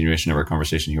the continuation of our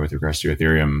conversation here with regards to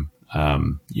Ethereum,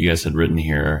 you guys had written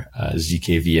here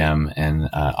ZKVM and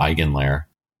EigenLayer.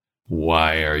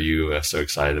 Why are you so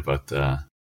excited about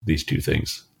these two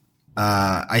things?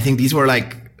 I think these were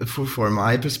like, for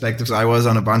my perspectives, I was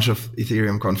on a bunch of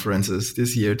Ethereum conferences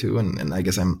this year too, and I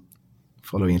guess I'm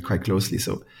following it quite closely.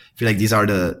 So I feel like these are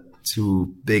the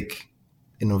two big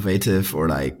innovative or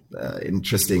like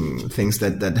interesting things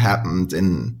that happened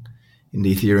in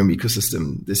the Ethereum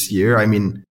ecosystem this year. I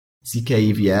mean,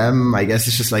 ZK-EVM, I guess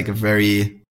it's just like a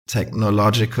very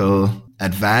technological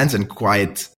advance, and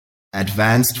quite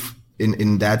advanced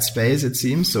in that space, it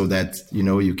seems, so that,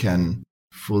 you can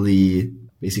fully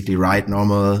basically write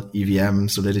normal EVM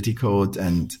Solidity code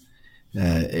and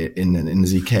in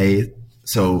ZK.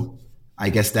 So I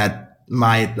guess that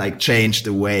might like change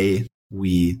the way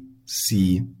we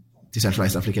see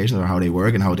decentralized applications, or how they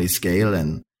work and how they scale,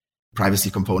 and privacy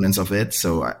components of it.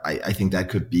 So I think that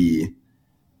could be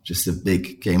just a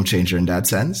big game changer in that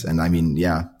sense. And I mean,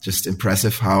 yeah, just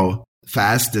impressive how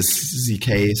fast this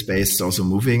ZK space is also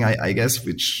moving, I guess,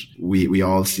 which we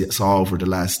all saw over the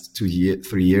last 3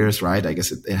 years, right? I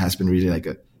guess it has been really like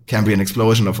a Cambrian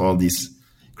explosion of all these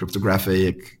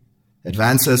cryptographic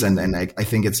advances. And I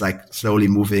think it's like slowly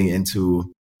moving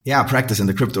into, practice in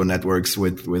the crypto networks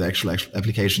with actual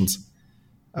applications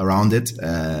around it.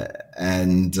 I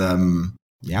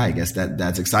guess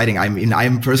that's exciting. I mean,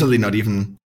 I'm personally not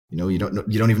even, you don't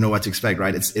even know what to expect,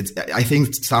 right? It's, I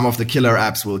think some of the killer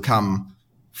apps will come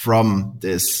from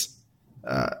this,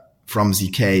 from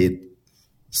ZK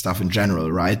stuff in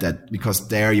general, right? That because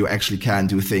there you actually can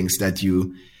do things that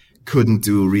you couldn't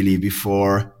do really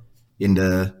before in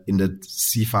the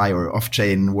CeFi or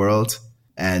off-chain world.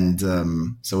 And,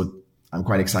 so I'm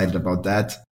quite excited about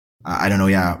that. I don't know.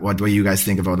 Yeah. What do you guys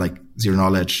think about like zero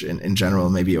knowledge in general,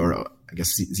 maybe, or I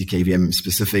guess ZKVM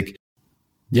specific?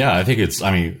 Yeah, I think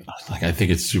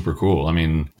it's super cool. I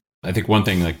mean, I think one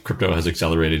thing, like crypto has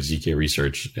accelerated ZK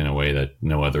research in a way that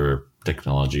no other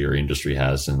technology or industry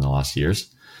has in the last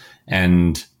years.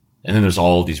 And then there's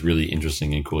all these really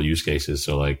interesting and cool use cases.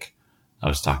 So like I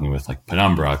was talking with like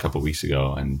Penumbra a couple of weeks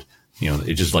ago, and,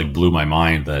 it just like blew my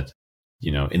mind that,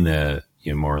 in the,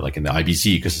 more like in the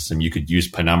IBC ecosystem, you could use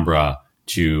Penumbra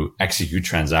to execute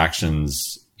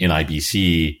transactions in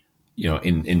IBC,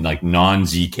 in like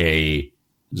non-ZK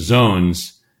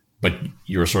zones, but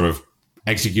you're sort of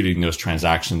executing those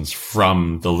transactions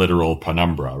from the literal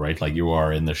Penumbra, right? Like you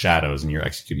are in the shadows and you're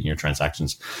executing your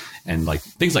transactions, and like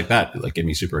things like that, like get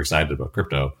me super excited about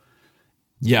crypto.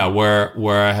 Yeah.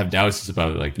 Where I have doubts is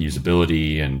about like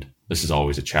usability, and this is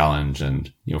always a challenge.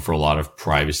 And, for a lot of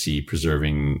privacy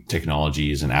preserving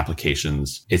technologies and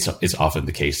applications, it's often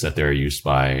the case that they're used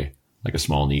by like a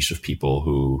small niche of people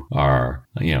who are,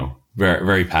 very,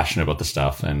 very passionate about the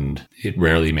stuff, and it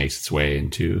rarely makes its way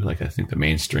into like, I think the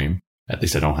mainstream. At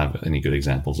least I don't have any good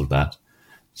examples of that.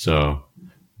 So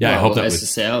I hope that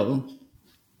SSL.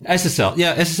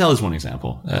 Yeah, SSL is one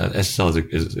example.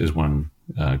 SSL is one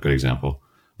good example,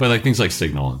 but like things like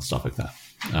Signal and stuff like that.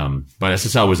 But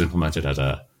SSL was implemented as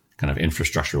a kind of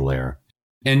infrastructure layer,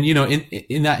 and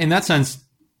in that sense,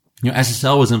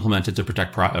 SSL was implemented to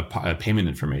protect payment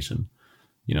information.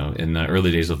 In the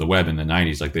early days of the web in the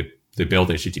 90s, like they built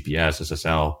HTTPS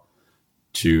SSL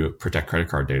to protect credit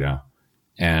card data.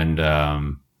 And,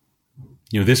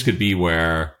 this could be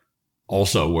where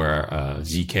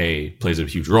ZK plays a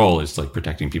huge role, is like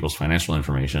protecting people's financial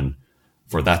information.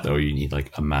 For that, though, you need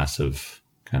like a massive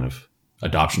kind of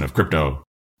adoption of crypto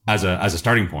as a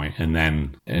starting point, and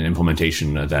then an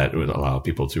implementation that would allow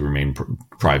people to remain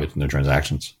private in their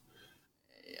transactions.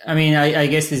 I mean, I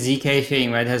guess the ZK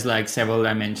thing, right, has like several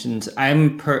dimensions.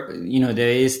 There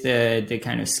is the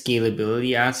kind of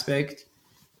scalability aspect,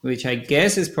 which I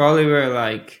guess is probably where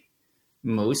like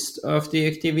most of the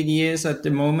activity is at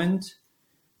the moment.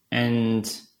 And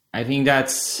I think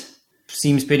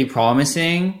seems pretty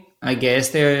promising. I guess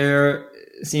there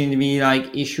seem to be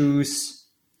like issues.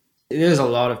 There's a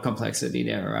lot of complexity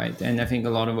there, right? And I think a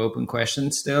lot of open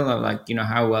questions still of like,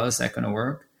 how well is that going to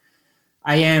work?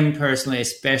 I am personally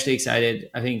especially excited.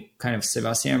 I think kind of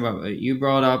Sebastian, what you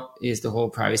brought up is the whole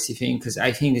privacy thing, because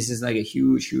I think this is like a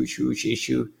huge, huge, huge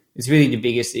issue. It's really the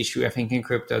biggest issue, I think, in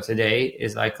crypto today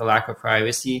is like a lack of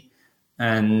privacy.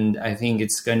 And I think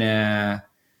it's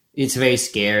very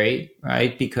scary,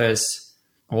 right? Because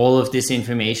all of this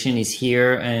information is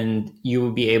here and you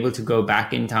will be able to go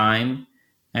back in time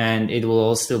and it will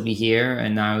all still be here.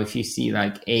 And now if you see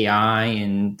like AI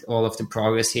and all of the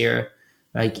progress here,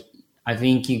 like I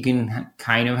think you can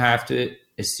kind of have to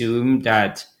assume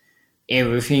that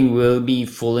everything will be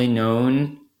fully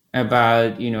known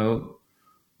about,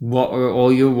 what are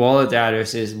all your wallet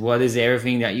addresses, what is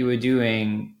everything that you were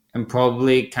doing, and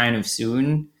probably kind of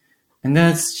soon. And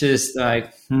that's just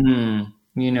like,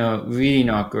 really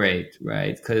not great,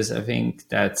 right? Because I think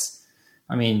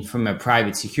from a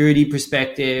private security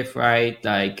perspective, right,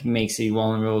 like makes it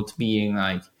vulnerable to being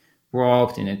like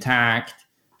robbed and attacked.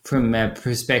 From a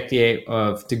perspective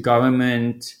of the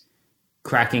government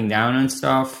cracking down on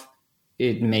stuff,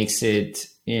 it makes it,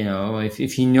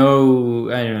 if I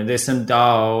don't know, there's some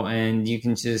DAO and you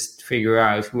can just figure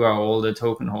out who are all the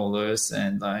token holders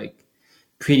and like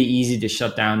pretty easy to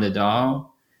shut down the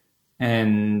DAO.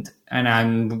 And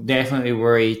I'm definitely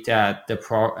worried that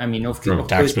from a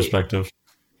tax perspective.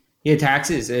 Yeah,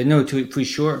 taxes. For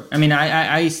sure. I mean,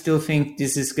 I still think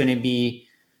this is going to be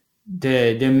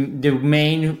the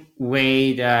main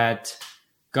way that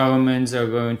governments are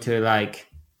going to like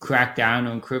crack down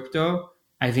on crypto.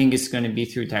 I think it's going to be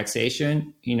through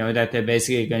taxation, that they're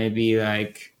basically going to be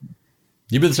like,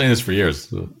 you've been saying this for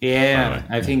years. Yeah,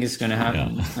 I think it's going to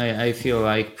happen. Yeah. I feel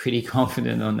like pretty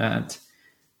confident on that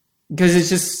because it's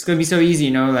just going to be so easy,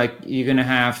 like you're going to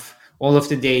have all of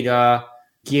the data.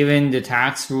 Given the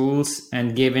tax rules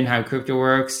and given how crypto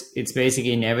works, it's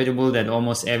basically inevitable that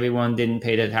almost everyone didn't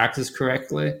pay their taxes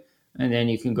correctly. And then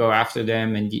you can go after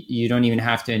them and you don't even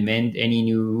have to invent any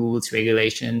new rules,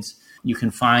 regulations. You can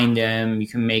find them. You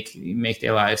can make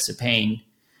their lives a pain.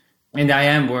 And I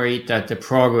am worried that the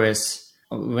progress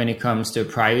when it comes to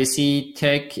privacy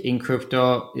tech in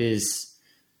crypto is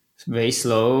very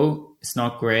slow. It's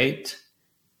not great.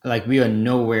 Like we are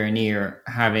nowhere near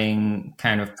having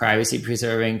kind of privacy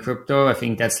preserving crypto. I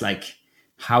think that's like,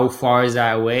 how far is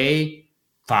that away?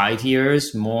 5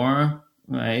 years more,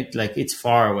 right? Like it's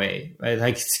far away, right?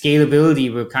 Like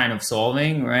scalability we're kind of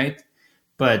solving, right?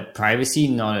 But privacy,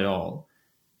 not at all.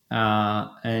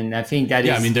 And I think that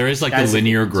there is like the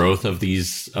linear growth of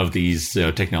these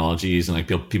technologies and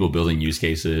like people building use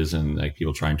cases and like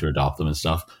people trying to adopt them and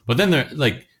stuff. But then they're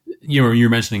like, you're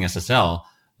mentioning SSL.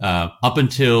 Up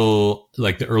until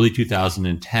like the early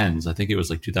 2010s, I think it was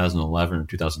like 2011 or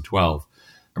 2012,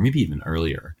 or maybe even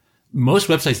earlier, most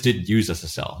websites didn't use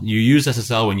SSL. You used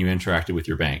SSL when you interacted with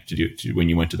your bank when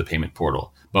you went to the payment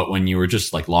portal. But when you were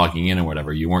just like logging in or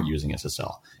whatever, you weren't using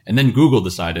SSL. And then Google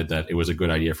decided that it was a good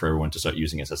idea for everyone to start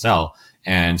using SSL.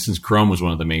 And since Chrome was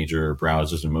one of the major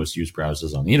browsers and most used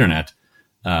browsers on the internet,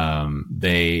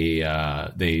 they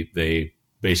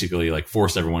basically like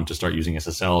forced everyone to start using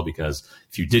SSL, because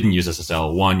if you didn't use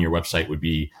SSL, one, your website would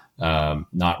be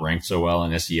not ranked so well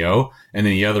in SEO. And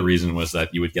then the other reason was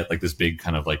that you would get like this big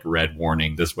kind of like red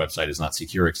warning, this website is not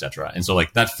secure, etc. And so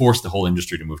like that forced the whole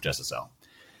industry to move to SSL.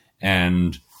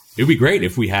 And it would be great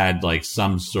if we had like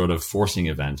some sort of forcing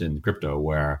event in crypto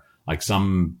where like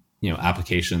some,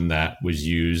 application that was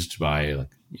used by like,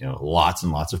 lots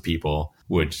and lots of people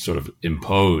would sort of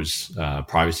impose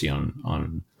privacy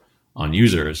on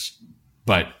users,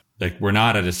 but like we're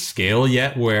not at a scale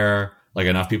yet where like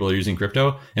enough people are using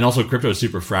crypto. And also crypto is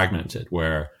super fragmented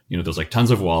where, there's like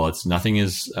tons of wallets. Nothing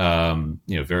is,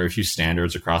 very few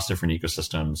standards across different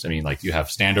ecosystems. I mean, like you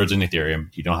have standards in Ethereum.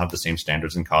 You don't have the same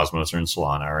standards in Cosmos or in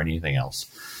Solana or anything else.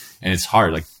 And it's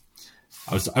hard. Like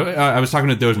I was talking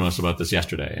to Dojmos about this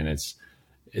yesterday, and it's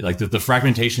like the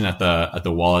fragmentation at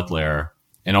the wallet layer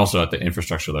and also at the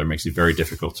infrastructure layer makes it very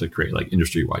difficult to create like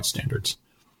industry-wide standards.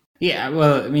 Yeah,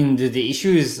 well, I mean, the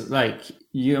issue is like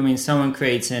someone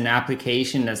creates an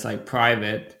application that's like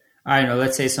private. I don't know,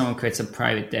 let's say someone creates a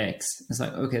private DEX. It's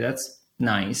like, okay, that's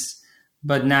nice.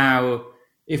 But now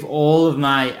if all of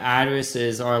my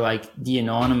addresses are like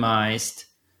de-anonymized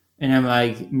and I'm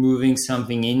like moving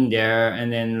something in there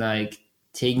and then like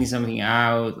taking something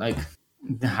out, like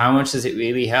how much does it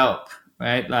really help,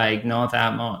 right? Like not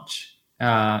that much.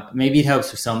 Maybe it helps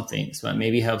with some things, but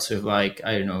maybe it helps with like,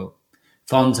 I don't know,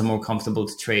 funds are more comfortable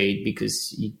to trade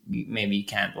because maybe you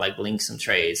can't like link some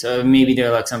trades. So maybe there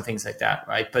are like some things like that,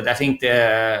 right? But I think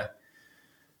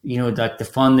like the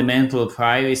fundamental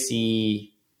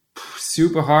privacy,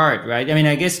 super hard, right? I mean,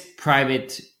 I guess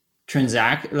private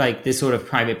like this sort of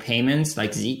private payments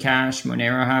like Zcash,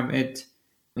 Monero have it.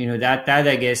 That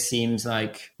I guess seems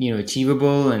like,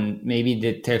 achievable, and maybe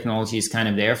the technology is kind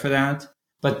of there for that.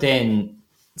 But then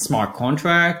smart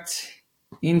contract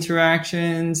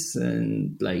interactions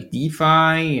and like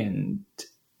DeFi and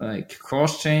like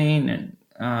cross-chain and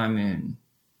I mean,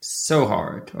 so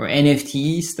hard. Or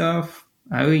NFT stuff.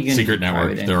 How are you going Secret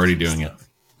Network, they're already doing it.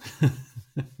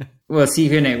 Well,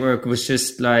 Secret Network was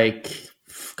just like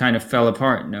kind of fell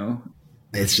apart, no?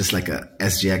 It's just like a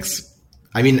SGX.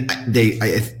 I mean,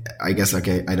 I guess,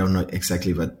 okay, I don't know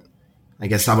exactly, but I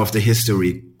guess some of the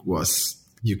history was,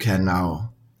 you can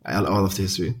now, all of the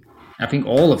history. I think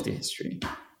all of the history.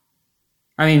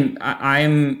 I mean,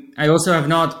 I also have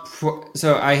not,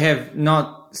 so I have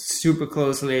not super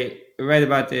closely read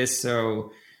about this,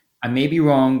 so I may be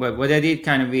wrong, but what I did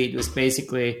kind of read was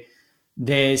basically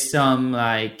there was some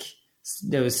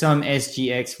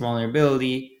SGX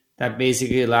vulnerability that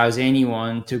basically allows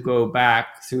anyone to go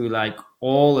back through like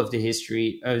all of the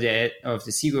history of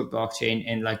the secret blockchain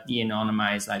and like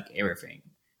de-anonymize like everything.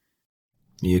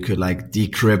 You could like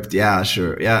decrypt. Yeah,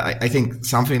 sure. Yeah, I think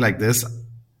something like this.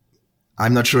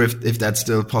 I'm not sure if that's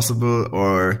still possible,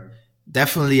 or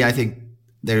definitely I think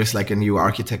there's like a new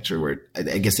architecture where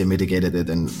I guess they mitigated it,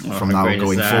 and from now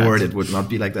going forward it would not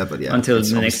be like that. But yeah, until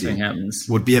the next thing happens,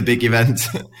 would be a big event.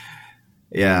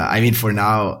 Yeah, I mean for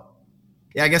now,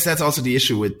 yeah, I guess that's also the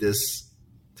issue with this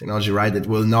technology, right? It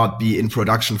will not be in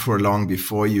production for long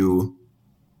before you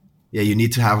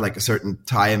need to have like a certain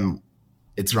time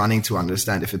it's running to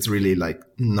understand if it's really like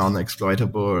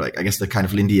non-exploitable, or like, I guess the kind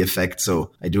of Lindy effect.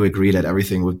 So I do agree that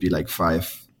everything would be like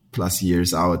 5+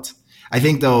 years out. I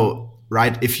think though,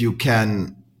 right, if you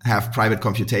can have private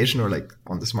computation or like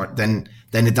on the smart, then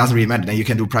it doesn't really matter. Then you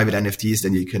can do private NFTs,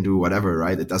 then you can do whatever,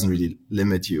 right? It doesn't really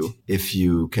limit you if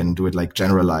you can do it like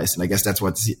generalized. And I guess that's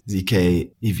what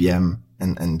ZK, EVM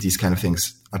and these kind of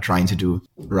things are trying to do.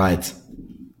 Right.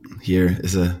 Here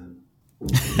is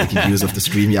making use of the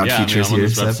StreamYard features on here.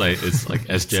 This website, it's like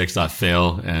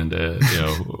SGX.fail, and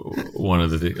one of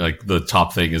the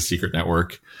top thing is Secret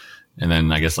Network, and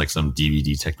then I guess like some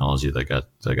DVD technology that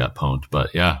got pwned.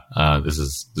 But yeah,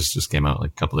 this just came out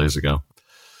like a couple days ago.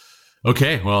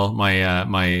 Okay, well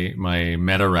my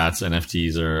Meta Rats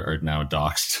NFTs are now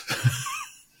doxed.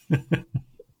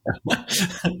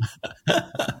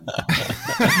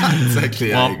 Exactly.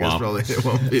 Yeah, I guess probably it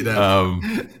won't be that.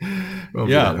 Won't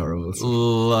be that horrible.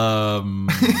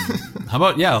 How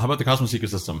about the Cosmos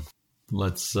ecosystem?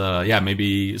 Let's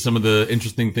maybe some of the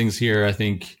interesting things here. I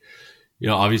think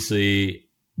obviously.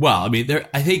 Well, I mean,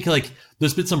 I think like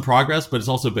there's been some progress, but it's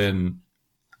also been.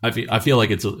 I feel like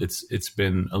it's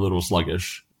been a little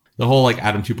sluggish. The whole like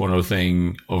Atom 2.0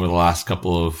 thing over the last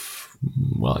couple of,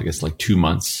 well, I guess like 2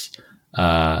 months.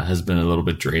 Has been a little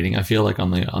bit draining, I feel like,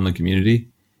 on the community,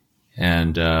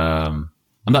 and I'm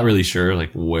not really sure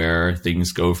like where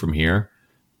things go from here.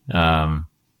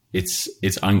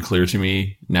 It's unclear to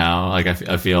me now. Like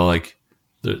I feel like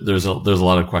there's a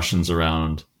lot of questions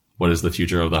around what is the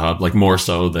future of the hub, like more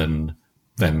so than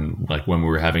like when we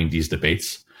were having these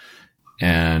debates.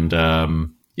 And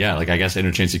like I guess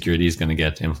interchain security is going to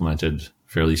get implemented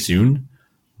fairly soon.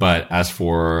 But as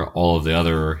for all of the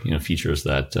other features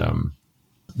that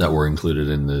were included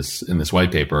in this white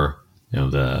paper,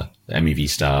 the MEV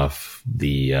stuff,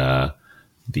 the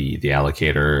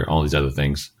allocator, all these other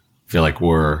things, I feel like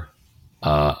we're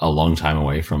a long time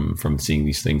away from seeing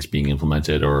these things being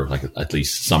implemented, or like at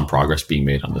least some progress being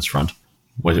made on this front.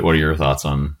 What are your thoughts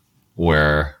on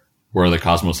where the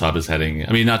Cosmos Hub is heading?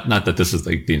 I mean, not that this is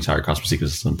like the entire Cosmos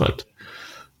ecosystem, but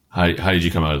how did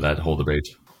you come out of that whole debate?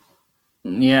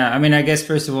 Yeah, I mean, I guess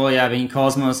first of all, I mean,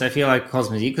 Cosmos, I feel like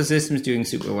Cosmos ecosystem is doing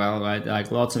super well, right?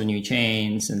 Like lots of new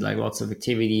chains and like lots of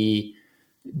activity.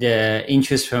 The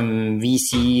interest from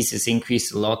VCs has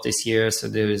increased a lot this year. So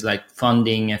there was like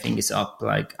funding, I think is up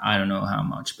like, I don't know how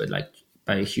much, but like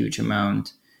by a huge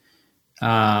amount.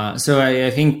 So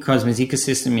I think Cosmos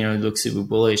ecosystem, looks super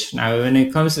bullish. Now, when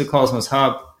it comes to the Cosmos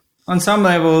Hub, on some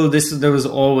level, there was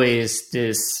always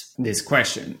this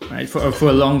question, right? For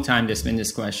a long time, there's been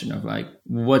this question of like,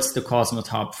 what's the Cosmos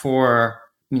Hub for?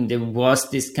 I mean, there was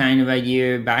this kind of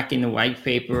idea back in the white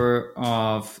paper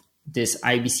of this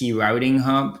IBC routing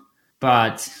hub,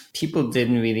 but people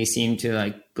didn't really seem to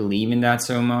like believe in that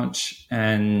so much,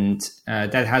 and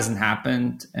that hasn't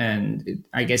happened. And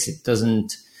I guess it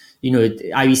doesn't.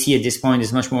 IBC at this point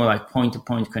is much more like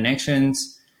point-to-point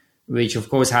connections, which of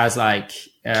course has like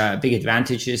big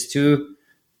advantages too.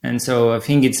 And so I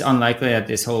think it's unlikely that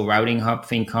this whole routing hub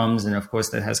thing comes. And of course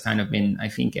that has kind of been, I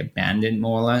think, abandoned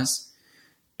more or less.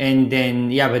 And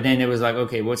then, but then it was like,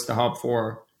 okay, what's the hub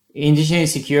for? Interchain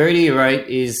security, right,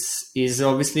 is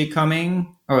obviously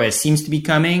coming, or it seems to be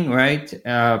coming, right?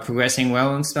 Progressing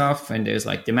well and stuff, and there's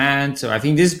like demand. So I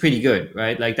think this is pretty good,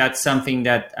 right? Like that's something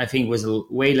that I think was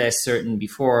way less certain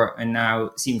before, and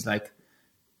now seems like,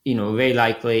 very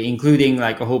likely, including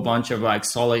like a whole bunch of like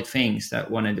solid things that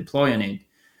want to deploy on it.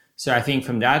 So I think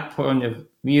from that point of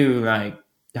view, like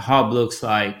the hub looks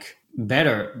like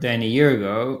better than a year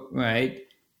ago, right?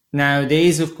 Now, there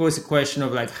is, of course, a question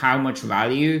of like how much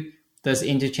value does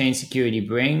interchain security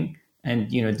bring? And,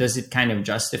 does it kind of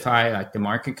justify like the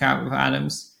market cap of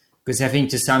Atoms? Because I think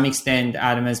to some extent,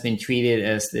 Atom has been treated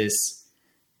as this,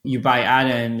 you buy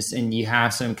Atoms and you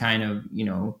have some kind of,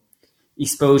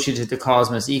 exposure to the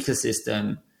Cosmos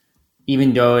ecosystem,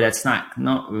 even though that's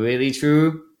not really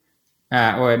true.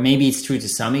 Or maybe it's true to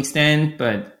some extent,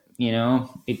 but,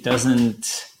 it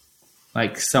doesn't...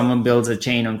 Like someone builds a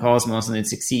chain on Cosmos and it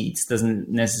succeeds doesn't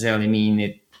necessarily mean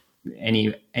it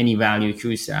any value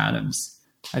accrues to Atoms.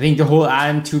 I think the whole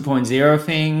Atom 2.0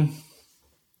 thing,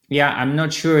 I'm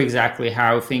not sure exactly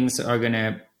how things are going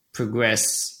to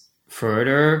progress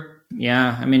further.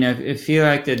 I mean, I feel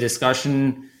like the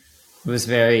discussion was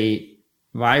very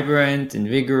vibrant and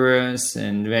vigorous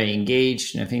and very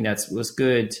engaged, and I think that was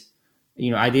good.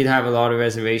 I did have a lot of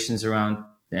reservations around,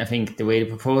 I think, the way the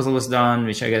proposal was done,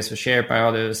 which I guess was shared by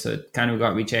others, so it kind of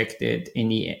got rejected. In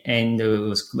the end, it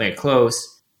was very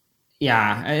close.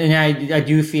 And I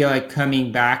do feel like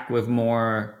coming back with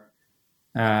more,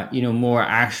 more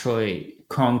actually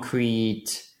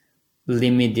concrete,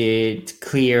 limited,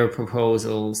 clear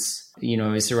proposals,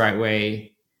 is the right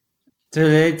way. So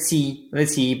let's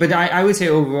see. But I would say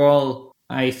overall,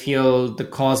 I feel the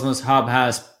Cosmos Hub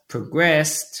has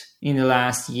progressed in the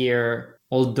last year,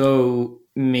 although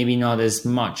maybe not as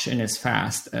much and as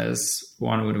fast as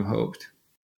one would have hoped.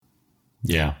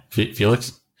 Yeah.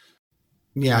 Felix?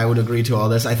 Yeah, I would agree to all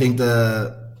this. I think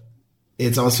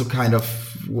it's also kind of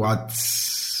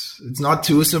it's not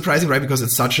too surprising, right? Because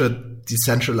it's such a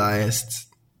decentralized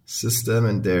system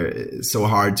and it's so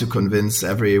hard to convince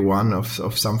everyone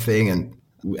of something. And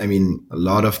I mean, a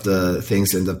lot of the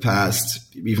things in the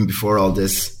past, even before all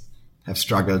this, have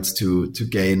struggled to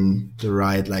gain the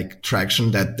right like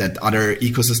traction that other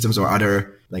ecosystems or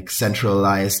other like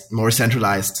more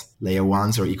centralized layer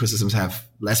ones or ecosystems have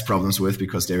less problems with,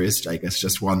 because there is, I guess,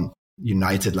 just one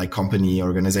united like company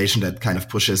organization that kind of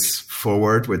pushes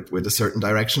forward with a certain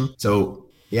direction. So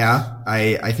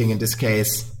I think in this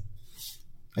case,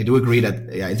 I do agree that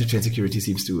interchain security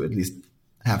seems to at least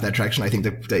have that traction. I think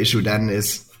the issue then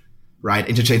is, right,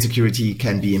 interchain security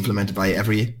can be implemented by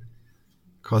every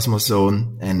Cosmos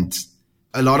zone, and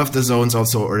a lot of the zones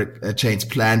also or chains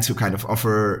plan to kind of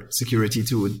offer security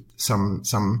to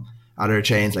some other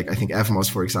chains, like I think Evmos,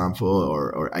 for example,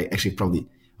 or I actually probably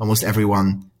almost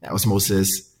everyone,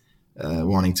 Osmosis,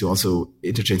 wanting to also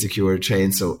interchain secure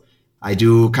chains. So I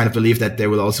do kind of believe that there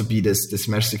will also be this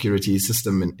mesh security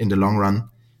system in the long run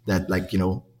that, like,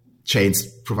 chains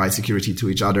provide security to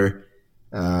each other,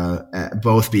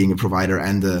 both being a provider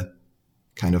and a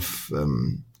kind of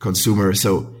consumer.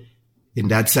 So in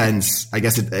that sense, I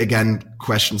guess it again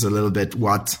questions a little bit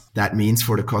what that means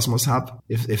for the Cosmos Hub,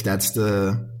 if that's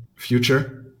the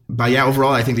future. But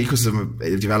overall, I think the ecosystem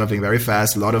is developing very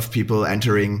fast. A lot of people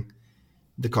entering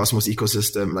the Cosmos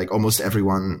ecosystem, like almost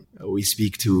everyone we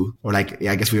speak to, or like,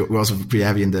 I guess we're also pretty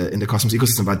heavy in the Cosmos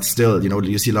ecosystem, but still,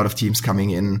 you see a lot of teams coming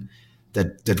in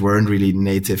that weren't really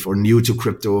native or new to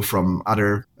crypto from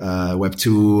other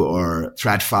Web2 or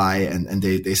TradFi, and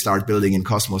they start building in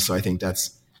Cosmos. So I think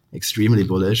that's extremely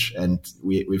bullish, and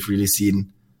we've really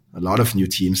seen a lot of new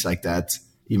teams like that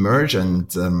emerge,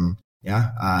 and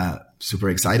super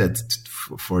excited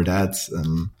for that.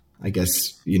 I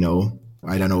guess,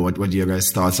 I don't know what your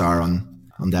guys' thoughts are on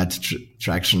that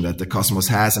traction that the Cosmos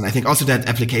has, and I think also that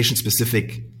application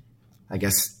specific, I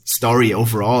guess, story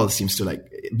overall seems to like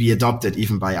be adopted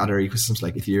even by other ecosystems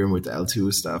like Ethereum with the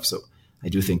L2 stuff. So I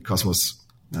do think Cosmos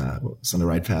is on the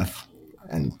right path,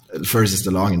 and furthest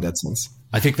along in that sense.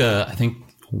 I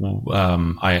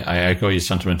echo your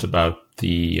sentiment about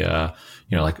the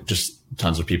like just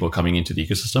tons of people coming into the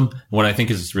ecosystem. What I think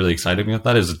is really exciting about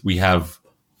that is we have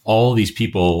all these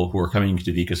people who are coming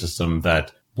into the ecosystem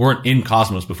that weren't in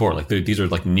Cosmos before. Like these are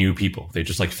like new people. They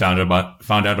just like found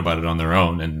out about it on their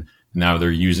own, and now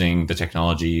they're using the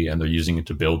technology and they're using it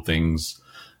to build things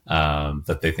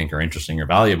that they think are interesting or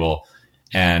valuable.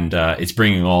 And it's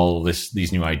bringing all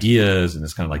these new ideas and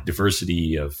this kind of like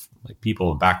diversity of like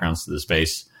people and backgrounds to the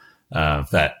space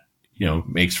that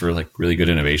makes for like really good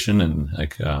innovation and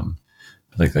like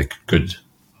good,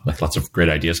 like lots of great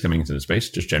ideas coming into the space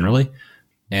just generally.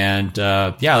 And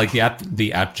like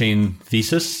the app chain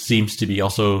thesis seems to be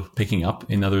also picking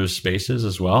up in other spaces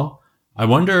as well. I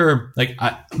wonder, like,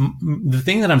 the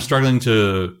thing that I'm struggling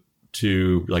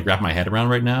to like wrap my head around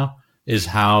right now is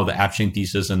how the app chain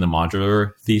thesis and the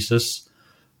modular thesis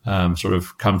sort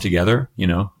of come together.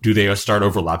 Do they start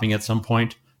overlapping at some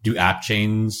point? Do app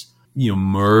chains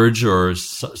merge or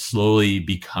slowly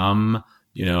become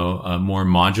more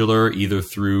modular, either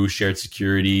through shared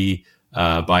security,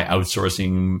 by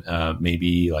outsourcing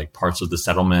maybe like parts of the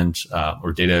settlement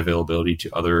or data availability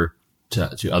to other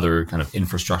kind of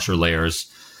infrastructure layers.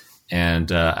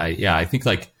 And I think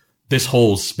like this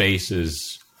whole space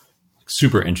is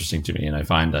super interesting to me, and I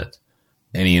find that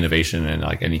any innovation and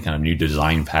like any kind of new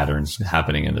design patterns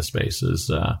happening in this space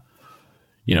is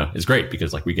is great,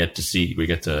 because like we get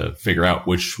to figure out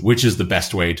which is the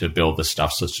best way to build this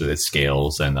stuff such that it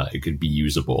scales and it could be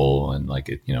usable and like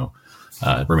it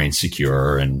remains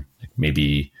secure, and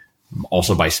maybe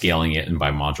also by scaling it and by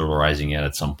modularizing it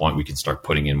at some point we can start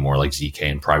putting in more like ZK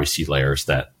and privacy layers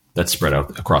that spread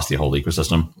out across the whole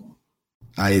ecosystem.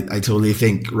 I totally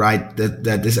think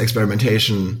that this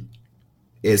experimentation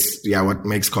is what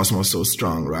makes Cosmos so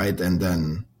strong, right? And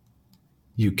then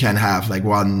you can have like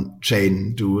one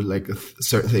chain do like a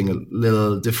certain thing a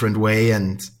little different way,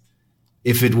 and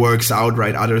if it works out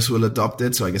right, others will adopt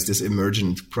it. So I guess this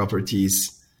emergent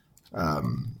properties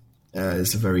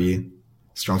is a very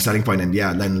strong starting point. And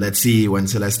then let's see when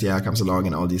Celestia comes along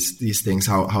and all these things,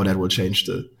 how that will change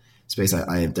the space.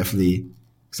 I am definitely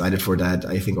excited for that.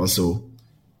 I think also,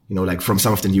 like from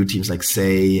some of the new teams like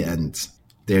Say, and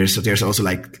there's also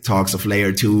like talks of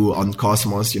layer 2 on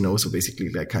Cosmos, so basically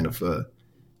like kind of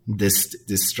this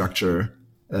structure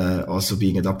also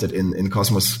being adopted in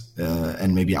Cosmos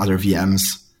and maybe other VMs.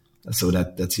 So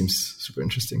that seems super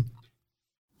interesting.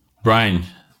 Brian,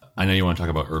 I know you want to talk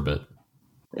about Urbit.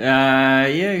 Yeah,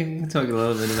 you can talk a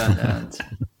little bit about that.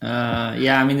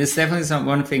 I mean, there's definitely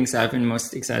one of the things I've been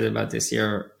most excited about this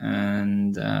year.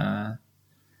 And I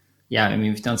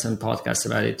mean, we've done some podcasts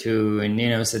about it too. And,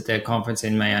 I was at the conference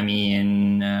in Miami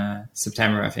in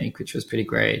September, I think, which was pretty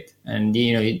great. And,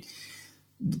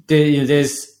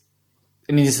 this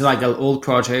is like an old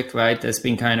project, right? That's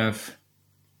been kind of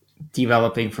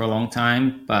developing for a long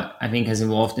time, but I think has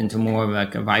evolved into more of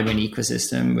like a vibrant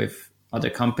ecosystem with other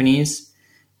companies.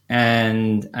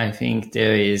 And I think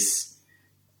there is,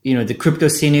 the crypto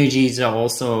synergies are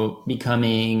also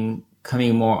coming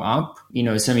more up.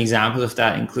 Some examples of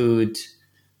that include,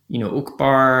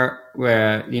 Uqbar,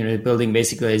 where, they're building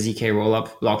basically a ZK rollup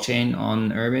blockchain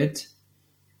on Urbit.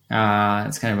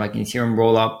 It's kind of like an Ethereum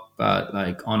rollup, but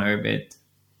like on Urbit,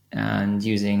 and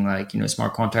using like,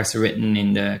 smart contracts are written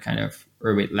in the kind of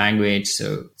Urbit language.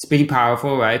 So it's pretty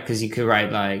powerful, right? Because you could write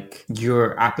like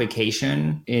your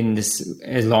application in this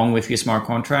along with your smart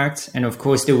contracts. And of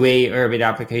course, the way Urbit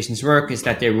applications work is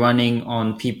that they're running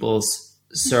on people's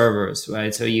servers,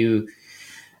 right? So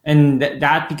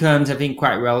that becomes, I think,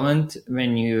 quite relevant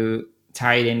when you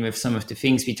tie it in with some of the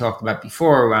things we talked about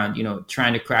before around,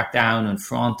 trying to crack down on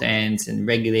front ends and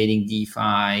regulating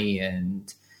DeFi.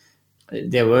 And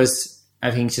there was,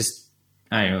 I think, just,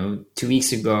 I don't know, 2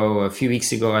 weeks ago, a few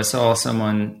weeks ago, I saw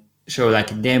someone show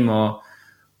like a demo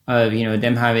of,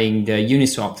 them having the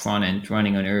Uniswap front end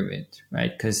running on Urbit,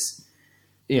 right? Because,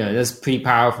 that's pretty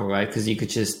powerful, right? Because you could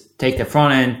just take the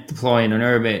front end, deploy it on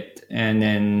Urbit, and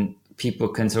then people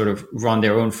can sort of run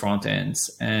their own front ends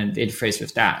and interface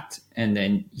with that. And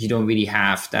then you don't really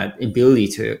have that ability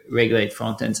to regulate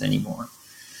front ends anymore.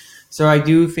 So I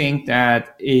do think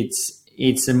that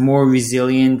it's a more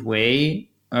resilient way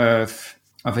of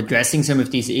addressing some of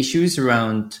these issues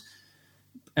around,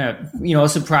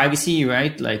 also privacy,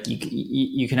 right? Like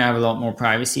you can have a lot more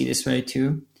privacy this way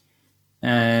too.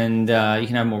 And you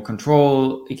can have more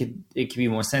control. It could be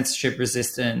more censorship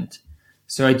resistant.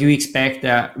 So I do expect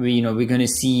that we're going to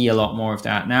see a lot more of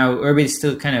that. Now, Urbit is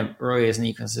still kind of early as an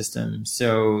ecosystem,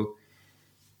 so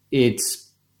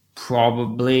it's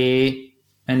probably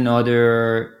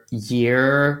another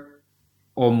year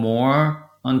or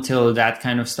more until that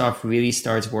kind of stuff really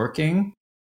starts working.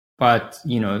 But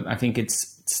I think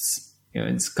it's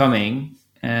coming,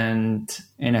 and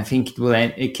I think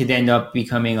it could end up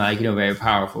becoming like very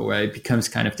powerful, where it becomes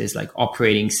kind of this like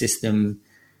operating system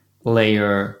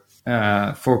layer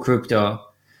for crypto.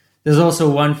 There's also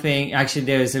one thing, actually,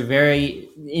 there's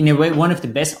in a way, one of the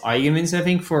best arguments I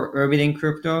think for Urbit in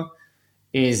crypto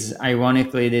is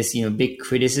ironically this big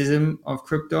criticism of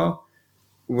crypto,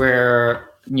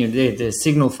 where the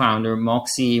Signal founder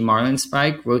Moxie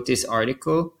Marlinspike wrote this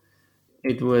article.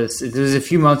 It was a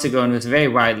few months ago and was very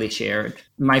widely shared.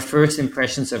 My first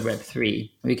impressions of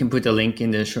Web3. We can put a link in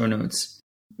the show notes.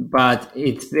 But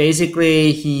it's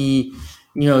basically he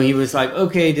was like,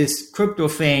 okay, this crypto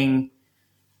thing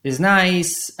is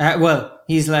nice.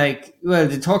 He's like,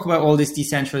 they talk about all this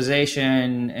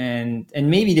decentralization and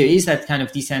maybe there is that kind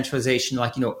of decentralization,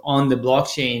 like, on the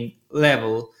blockchain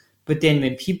level. But then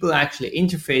when people actually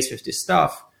interface with this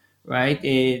stuff, right,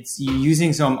 it's you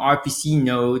using some RPC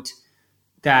node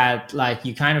that like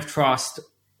you kind of trust,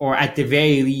 or at the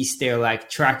very least, they're like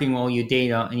tracking all your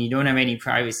data and you don't have any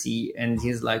privacy. And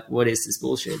he's like, what is this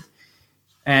bullshit?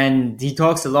 And he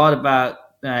talks a lot about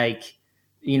like,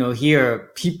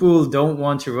 here people don't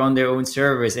want to run their own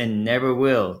servers and never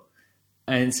will.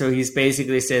 And so he's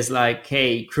basically says like,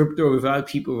 hey, crypto without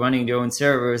people running their own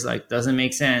servers like doesn't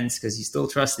make sense because you're still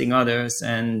trusting others.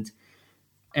 And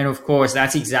of course,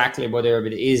 that's exactly what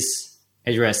Urbit is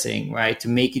addressing, right? To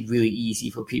make it really easy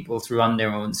for people to run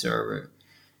their own server.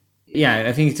 Yeah,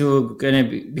 I think it's going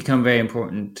to become very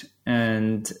important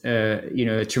and,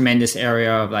 a tremendous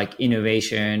area of like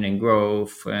innovation and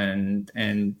growth and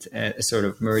a sort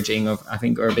of merging of, I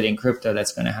think, Urbit and crypto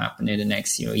that's going to happen in the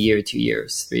next, year, 2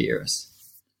 years, 3 years.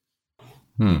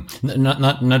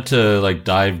 Not to like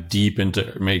dive deep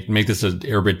into make this an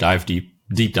Urbit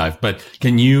deep dive, but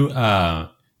can you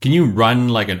run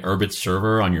like an Urbit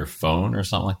server on your phone or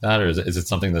something like that, or is it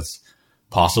something that's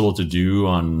possible to do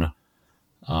on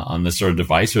this sort of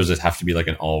device, or does it have to be like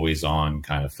an always on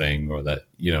kind of thing, or that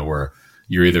where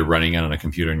you're either running it on a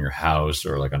computer in your house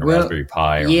or like on a Raspberry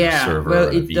Pi or on a server or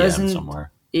a VM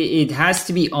somewhere? It has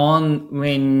to be on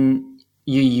when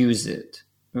you use it,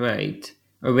 right?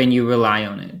 Or when you rely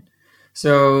on it.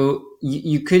 So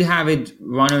you could have it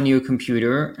run on your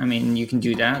computer. I mean, you can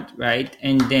do that, right?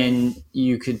 And then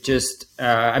you could just,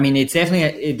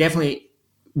 it definitely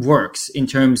works in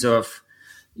terms of,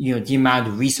 the amount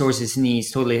of resources it needs,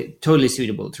 totally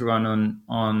suitable to run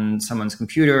on someone's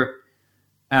computer.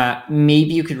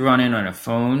 Maybe you could run it on a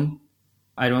phone.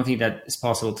 I don't think that is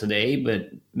possible today,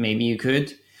 but maybe you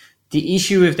could. The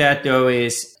issue with that, though,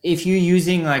 is if you're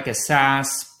using like a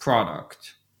SaaS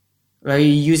product, right, you're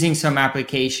using some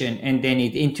application and then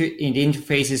it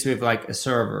interfaces with like a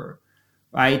server,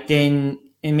 right? And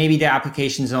maybe the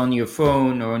application's on your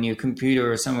phone or on your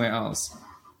computer or somewhere else.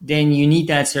 Then you need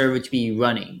that server to be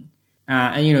running.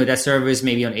 And that server is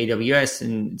maybe on AWS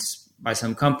and it's by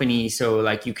some company. So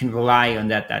like you can rely on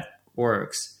that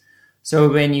works. So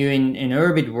when you're in an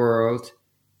Urbit world,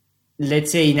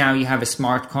 let's say now you have a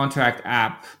smart contract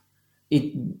app,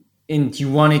 and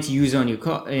you want it to use on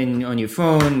your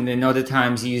phone, and other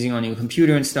times you're using on your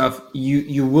computer and stuff,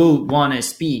 you will want to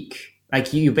speak.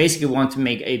 Like you basically want to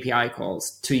make API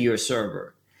calls to your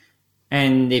server.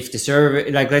 And if the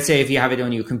server, like let's say if you have it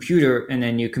on your computer and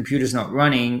then your computer's not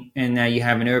running and now you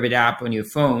have an Urbit app on your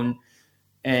phone,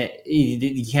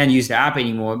 you can't use the app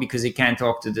anymore because it can't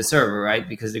talk to the server, right?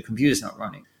 Because the computer's not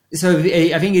running. So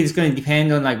I think it's going to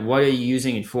depend on like what are you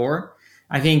using it for.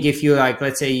 I think if you're like,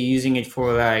 let's say you're using it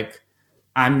for like,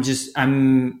 I'm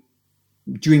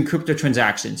doing crypto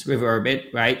transactions with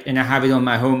Urbit, right? And I have it on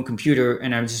my home computer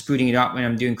and I'm just booting it up when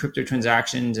I'm doing crypto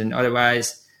transactions and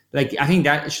otherwise, like, I think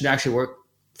that should actually work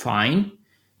fine.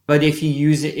 But if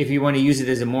you want to use it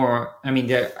as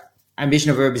the ambition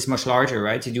of Urbit is much larger,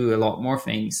 right? To do a lot more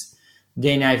things,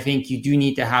 then I think you do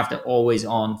need to have the always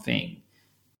on thing.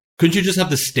 Couldn't you just have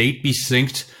the state be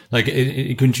synced? Like,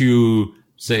 couldn't you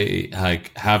say,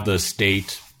 like, have the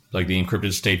state, like the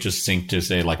encrypted state just sync to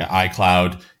say like an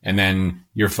iCloud, and then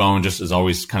your phone just is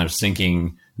always kind of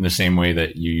syncing in the same way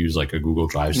that you use like a Google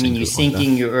Drive sync? You're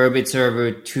syncing your Urbit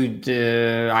server to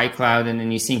the iCloud and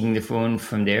then you're syncing the phone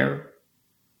from there?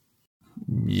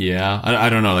 Yeah. I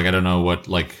don't know. Like, I don't know what,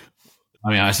 like,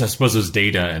 I suppose there's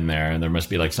data in there and there must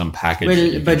be like some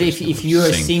package. But if you're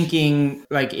syncing,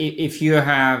 like if you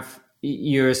have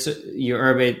your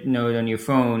Urbit node on your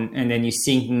phone, and then you're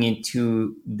syncing it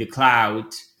to the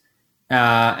cloud,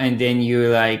 and then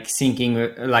you're like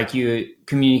syncing, like you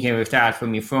communicate with that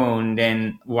from your phone,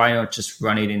 then why not just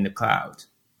run it in the cloud,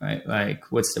 right?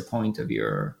 Like, what's the point of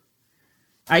your...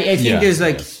 I think there's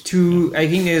like I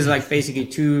think there's like basically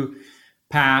two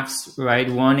paths, right?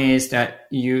 One is that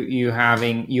you're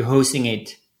hosting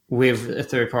it with a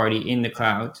third party in the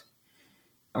cloud,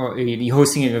 or you're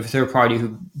hosting it with a third party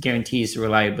who guarantees the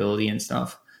reliability and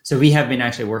stuff. So we have been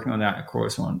actually working on that at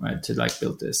Chorus One, right, to like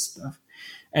build this stuff.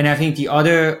 And I think the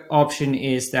other option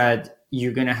is that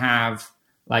you're going to have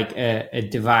like a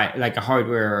device, like a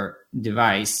hardware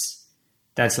device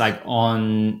that's like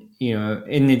on,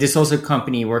 and there's also a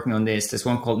company working on this. There's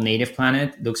one called Native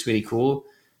Planet. It looks really cool.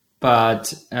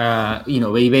 But, where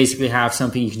you basically have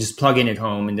something you can just plug in at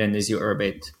home, and then there's your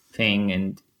Urbit thing,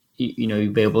 and,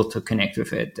 you'll be able to connect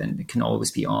with it, and it can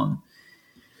always be on.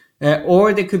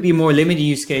 Or there could be a more limited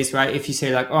use case, right? If you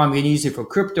say like, I'm going to use it for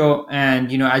crypto,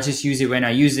 and, I just use it when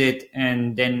I use it,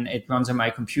 and then it runs on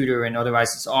my computer, and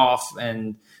otherwise it's off.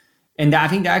 And I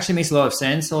think that actually makes a lot of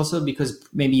sense also, because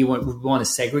maybe you would want to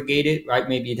segregate it, right?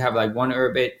 Maybe you'd have like one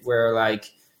Urbit where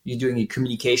like you're doing your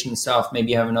communication stuff.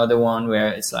 Maybe you have another one where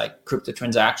it's like crypto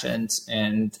transactions,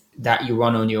 and that you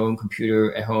run on your own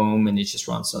computer at home, and it just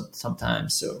runs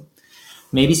sometimes. So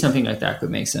maybe something like that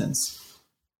could make sense.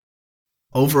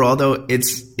 Overall, though,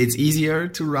 it's easier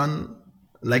to run.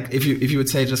 Like if you would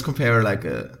say, just compare like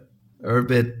a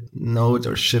Urbit node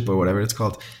or ship or whatever it's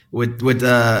called with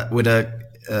a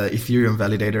Ethereum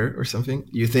validator or something.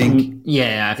 You think?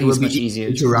 Yeah, I think it's much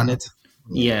easier to run it.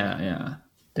 Yeah,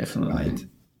 definitely. Right.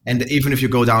 And even if you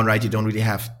go down, right, you don't really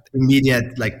have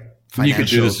immediate like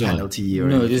financial penalty.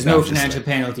 No, there's no financial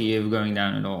penalty of going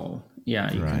down at all.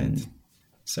 Yeah, you can.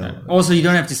 So also, you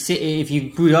don't have to sit. If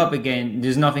you boot up again,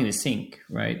 there's nothing to sync,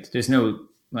 right? There's no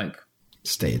like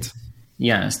state.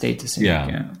 Yeah, state to sync.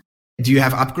 Yeah. Do you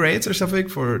have upgrades or something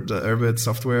for the Urbit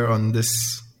software on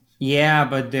this? Yeah,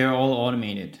 but they're all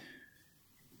automated.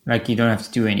 Like you don't have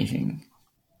to do anything.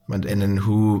 And then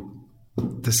who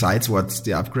decides what's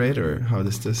the upgrade, or how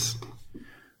does this?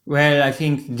 Well, I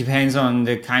think it depends on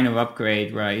the kind of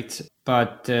upgrade, right?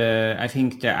 But I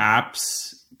think the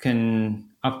apps can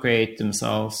upgrade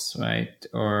themselves, right?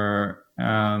 Or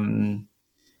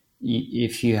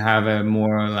if you have a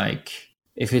more like,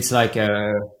 if it's like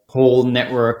a whole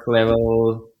network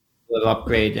level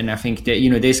upgrade, and I think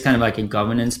that there's kind of like a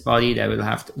governance body that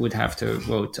would have to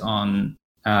vote on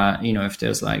if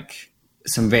there's like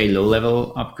some very low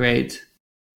level upgrade.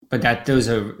 But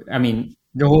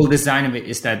the whole design of it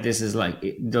is that this is like,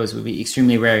 those would be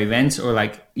extremely rare events, or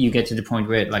like you get to the point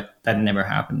where it, like that never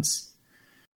happens.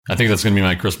 I think that's going to be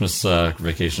my Christmas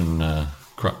vacation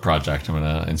project. I'm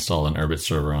going to install an Urbit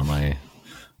server on my...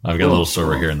 I've got a little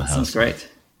server here in the house. Sounds great.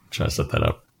 Try to set that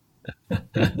up.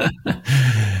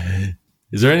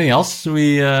 Is there anything else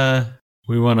we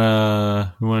want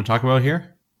to talk about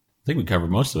here? I think we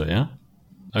covered most of it, yeah?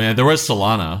 I mean, there was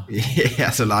Solana. Yeah,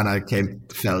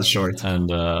 Solana fell short. And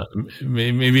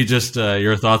maybe just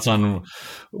your thoughts on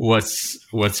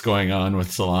what's going on with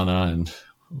Solana, and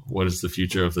what is the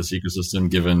future of this ecosystem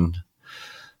given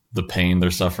the pain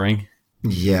they're suffering?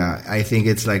 Yeah, I think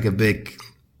it's like a big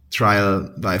trial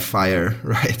by fire,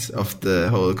 right, of the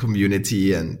whole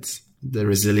community and the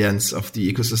resilience of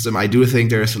the ecosystem. I do think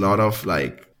there's a lot of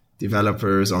like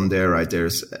developers on there, right?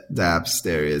 There's dApps,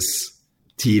 there is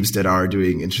teams that are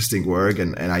doing interesting work,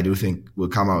 and I do think we'll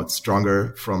come out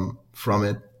stronger from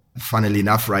it. Funnily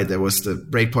enough, right, there was the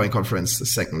Breakpoint conference, the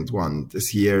second one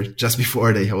this year, just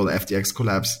before the whole FTX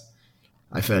collapse.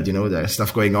 I felt, there's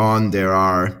stuff going on. There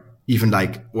are even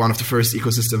like one of the first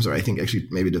ecosystems, or I think actually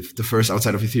maybe the first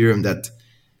outside of Ethereum, that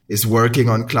is working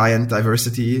on client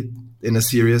diversity in a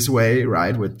serious way,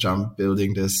 right? With Jump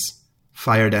building this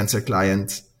Fire Dancer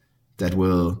client that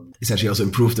will essentially also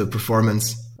improve the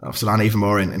performance of Solana even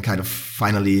more, and kind of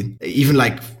finally even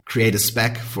like create a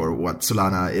spec for what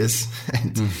Solana is,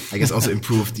 and I guess also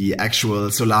improve the actual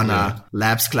Solana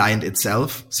Labs client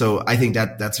itself. So I think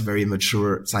that's a very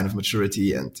mature sign of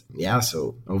maturity, and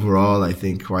so overall I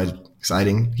think quite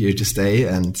exciting, here to stay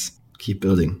and keep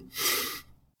building.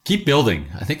 Keep building.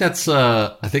 I think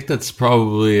that's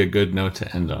probably a good note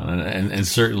to end on, and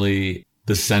certainly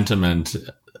the sentiment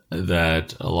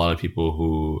that a lot of people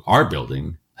who are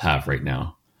building have right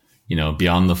now.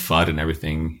 Beyond the FUD and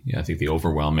everything, I think the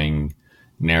overwhelming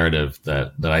narrative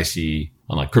that I see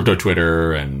on like crypto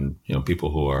Twitter and, people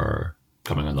who are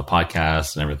coming on the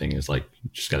podcast and everything is like, you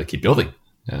just got to keep building.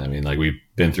 And I mean, like we've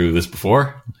been through this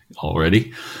before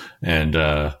already, and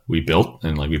we built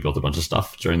a bunch of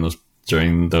stuff during those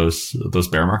during those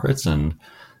bear markets, and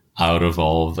out of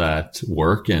all of that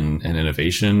work and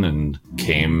innovation and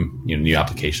came, new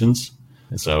applications.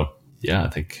 And so, yeah, I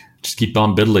think just keep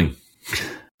on building.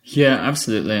 Yeah,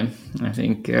 absolutely. I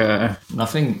think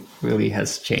nothing really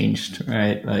has changed,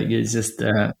 right? Like it's just,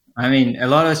 a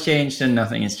lot has changed and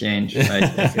nothing has changed. Right?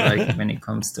 I feel like when it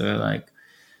comes to like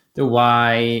the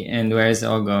why and where it's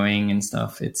all going and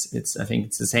stuff, it's I think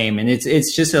it's the same, and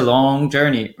it's just a long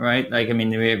journey, right? Like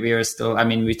we are still.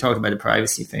 We talked about the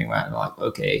privacy thing, right? Like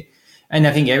okay, and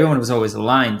I think everyone was always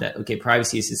aligned that okay,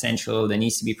 privacy is essential. There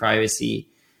needs to be privacy,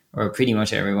 or pretty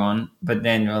much everyone. But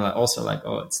then we're also like,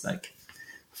 oh, it's like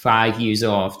 5 years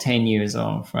off, 10 years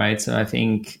off, right? So I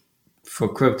think for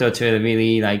crypto to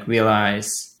really like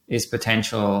realize its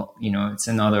potential, it's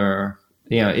another,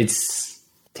 it's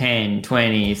 10,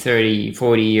 20, 30,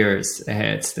 40 years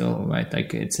ahead still, right?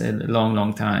 Like it's a long,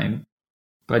 long time,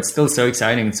 but it's still so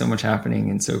exciting and so much happening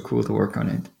and so cool to work on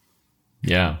it.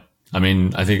 Yeah. I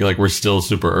think like we're still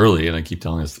super early, and I keep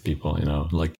telling this to people,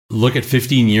 like look at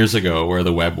 15 years ago where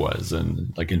the web was.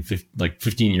 And like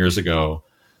 15 years ago,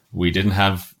 we didn't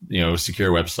have,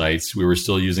 secure websites. We were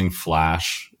still using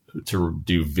Flash to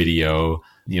do video.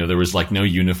 There was like no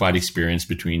unified experience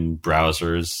between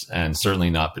browsers, and certainly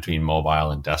not between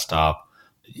mobile and desktop.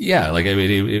 Yeah, like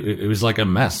it was like a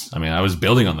mess. I was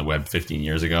building on the web 15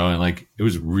 years ago, and like it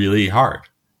was really hard.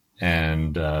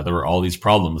 And there were all these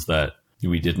problems that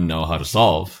we didn't know how to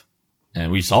solve,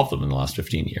 and we solved them in the last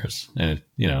 15 years. And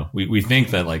we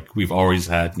think that like we've always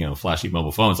had flashy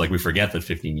mobile phones. Like we forget that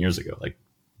 15 years ago, like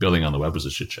building on the web was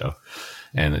a shit show,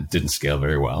 and it didn't scale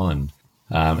very well. And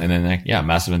then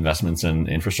massive investments in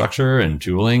infrastructure and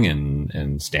tooling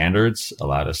and standards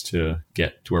allowed us to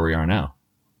get to where we are now.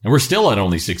 And we're still at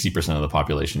only 60% of the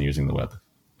population using the web,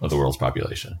 of the world's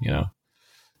population,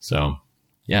 So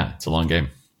yeah, it's a long game.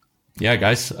 Yeah,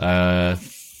 guys,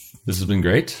 this has been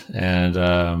great. And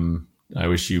I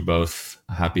wish you both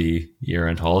a happy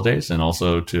year-end holidays, and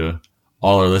also to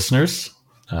all our listeners.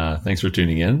 Thanks for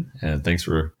tuning in, and thanks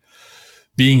for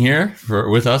being here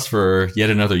with us for yet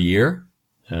another year.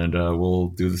 And we'll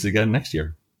do this again next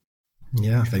year.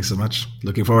 Yeah, thanks so much.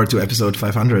 Looking forward to episode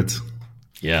 500.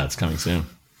 Yeah, it's coming soon.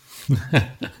 All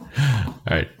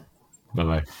right.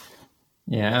 Bye-bye.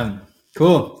 Yeah,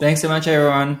 cool. Thanks so much,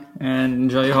 everyone, and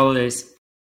enjoy your holidays.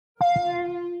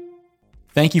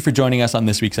 Thank you for joining us on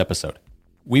this week's episode.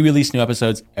 We release new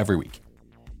episodes every week.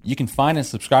 You can find and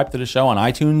subscribe to the show on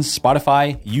iTunes,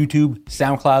 Spotify, YouTube,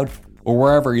 SoundCloud, or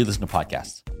wherever you listen to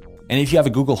podcasts. And if you have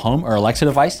a Google Home or Alexa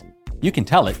device, you can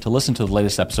tell it to listen to the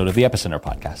latest episode of the Epicenter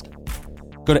podcast.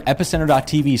 Go to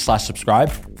epicenter.tv/subscribe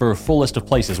for a full list of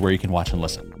places where you can watch and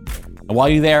listen. And while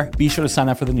you're there, be sure to sign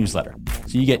up for the newsletter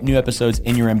so you get new episodes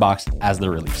in your inbox as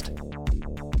they're released.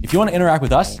 If you want to interact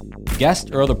with us, the guests,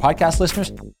 or other podcast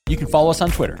listeners, you can follow us on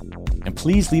Twitter. And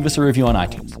please leave us a review on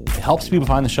iTunes. It helps people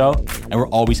find the show, and we're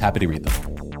always happy to read them.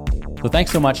 So thanks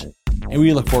so much, and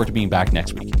we look forward to being back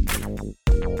next week.